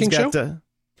 Yeah, drinking show?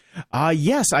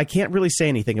 Yes, I can't really say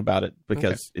anything about it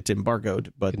because it's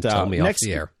embargoed. But tell me off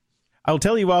the air. I'll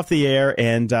tell you off the air,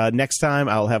 and next time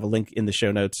I'll have a link in the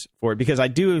show notes for it because I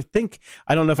do think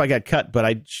I don't know if I got cut, but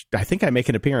I think I make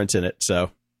an appearance in it.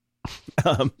 So.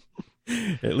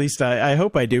 At least I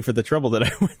hope I do for the trouble that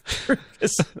I went through.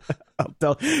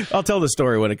 I'll tell the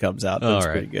story when it comes out. That's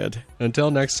pretty good.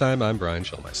 Until next time, I'm Brian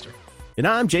Schulmeister. And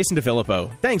I'm Jason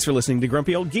DeFilippo. Thanks for listening to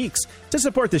Grumpy Old Geeks. To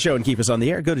support the show and keep us on the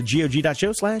air, go to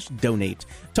gog.show/donate.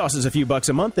 Toss us a few bucks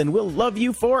a month and we'll love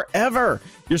you forever.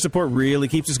 Your support really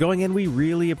keeps us going and we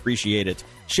really appreciate it.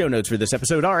 Show notes for this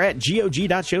episode are at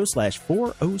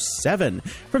gog.show/407.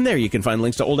 From there, you can find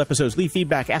links to old episodes, leave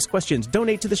feedback, ask questions,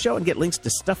 donate to the show, and get links to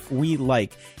stuff we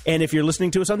like. And if you're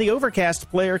listening to us on the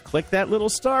Overcast player, click that little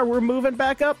star. We're moving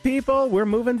back up, people. We're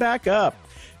moving back up.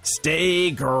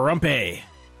 Stay grumpy.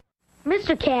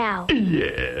 Mr. Cow.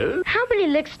 Yes? How many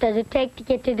licks does it take to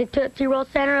get to the Tootsie Roll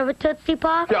center of a Tootsie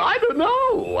Pop? I don't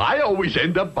know. I always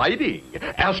end up biting.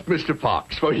 Ask Mr.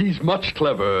 Fox, for he's much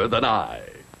cleverer than I.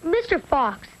 Mr.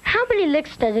 Fox, how many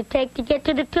licks does it take to get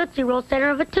to the Tootsie Roll center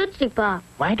of a Tootsie Pop?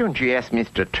 Why don't you ask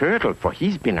Mr. Turtle, for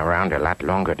he's been around a lot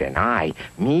longer than I.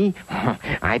 Me?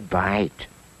 I bite.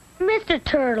 Mr.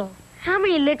 Turtle, how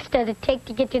many licks does it take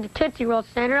to get to the Tootsie Roll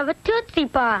center of a Tootsie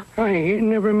Pop? I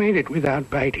never made it without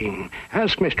biting.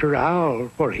 Ask Mr. Owl,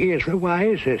 for he is the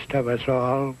wisest of us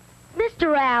all.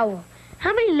 Mr. Owl,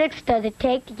 how many licks does it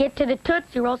take to get to the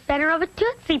Tootsie Roll center of a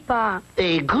Tootsie Pop?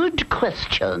 A good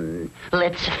question.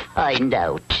 Let's find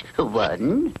out.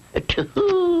 1,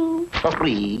 2,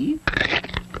 3.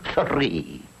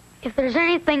 If there's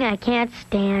anything I can't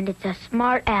stand, it's a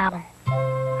smart owl.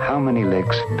 How many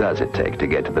licks does it take to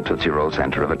get to the Tootsie Roll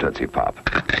center of a Tootsie Pop?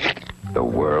 The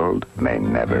world may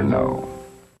never know.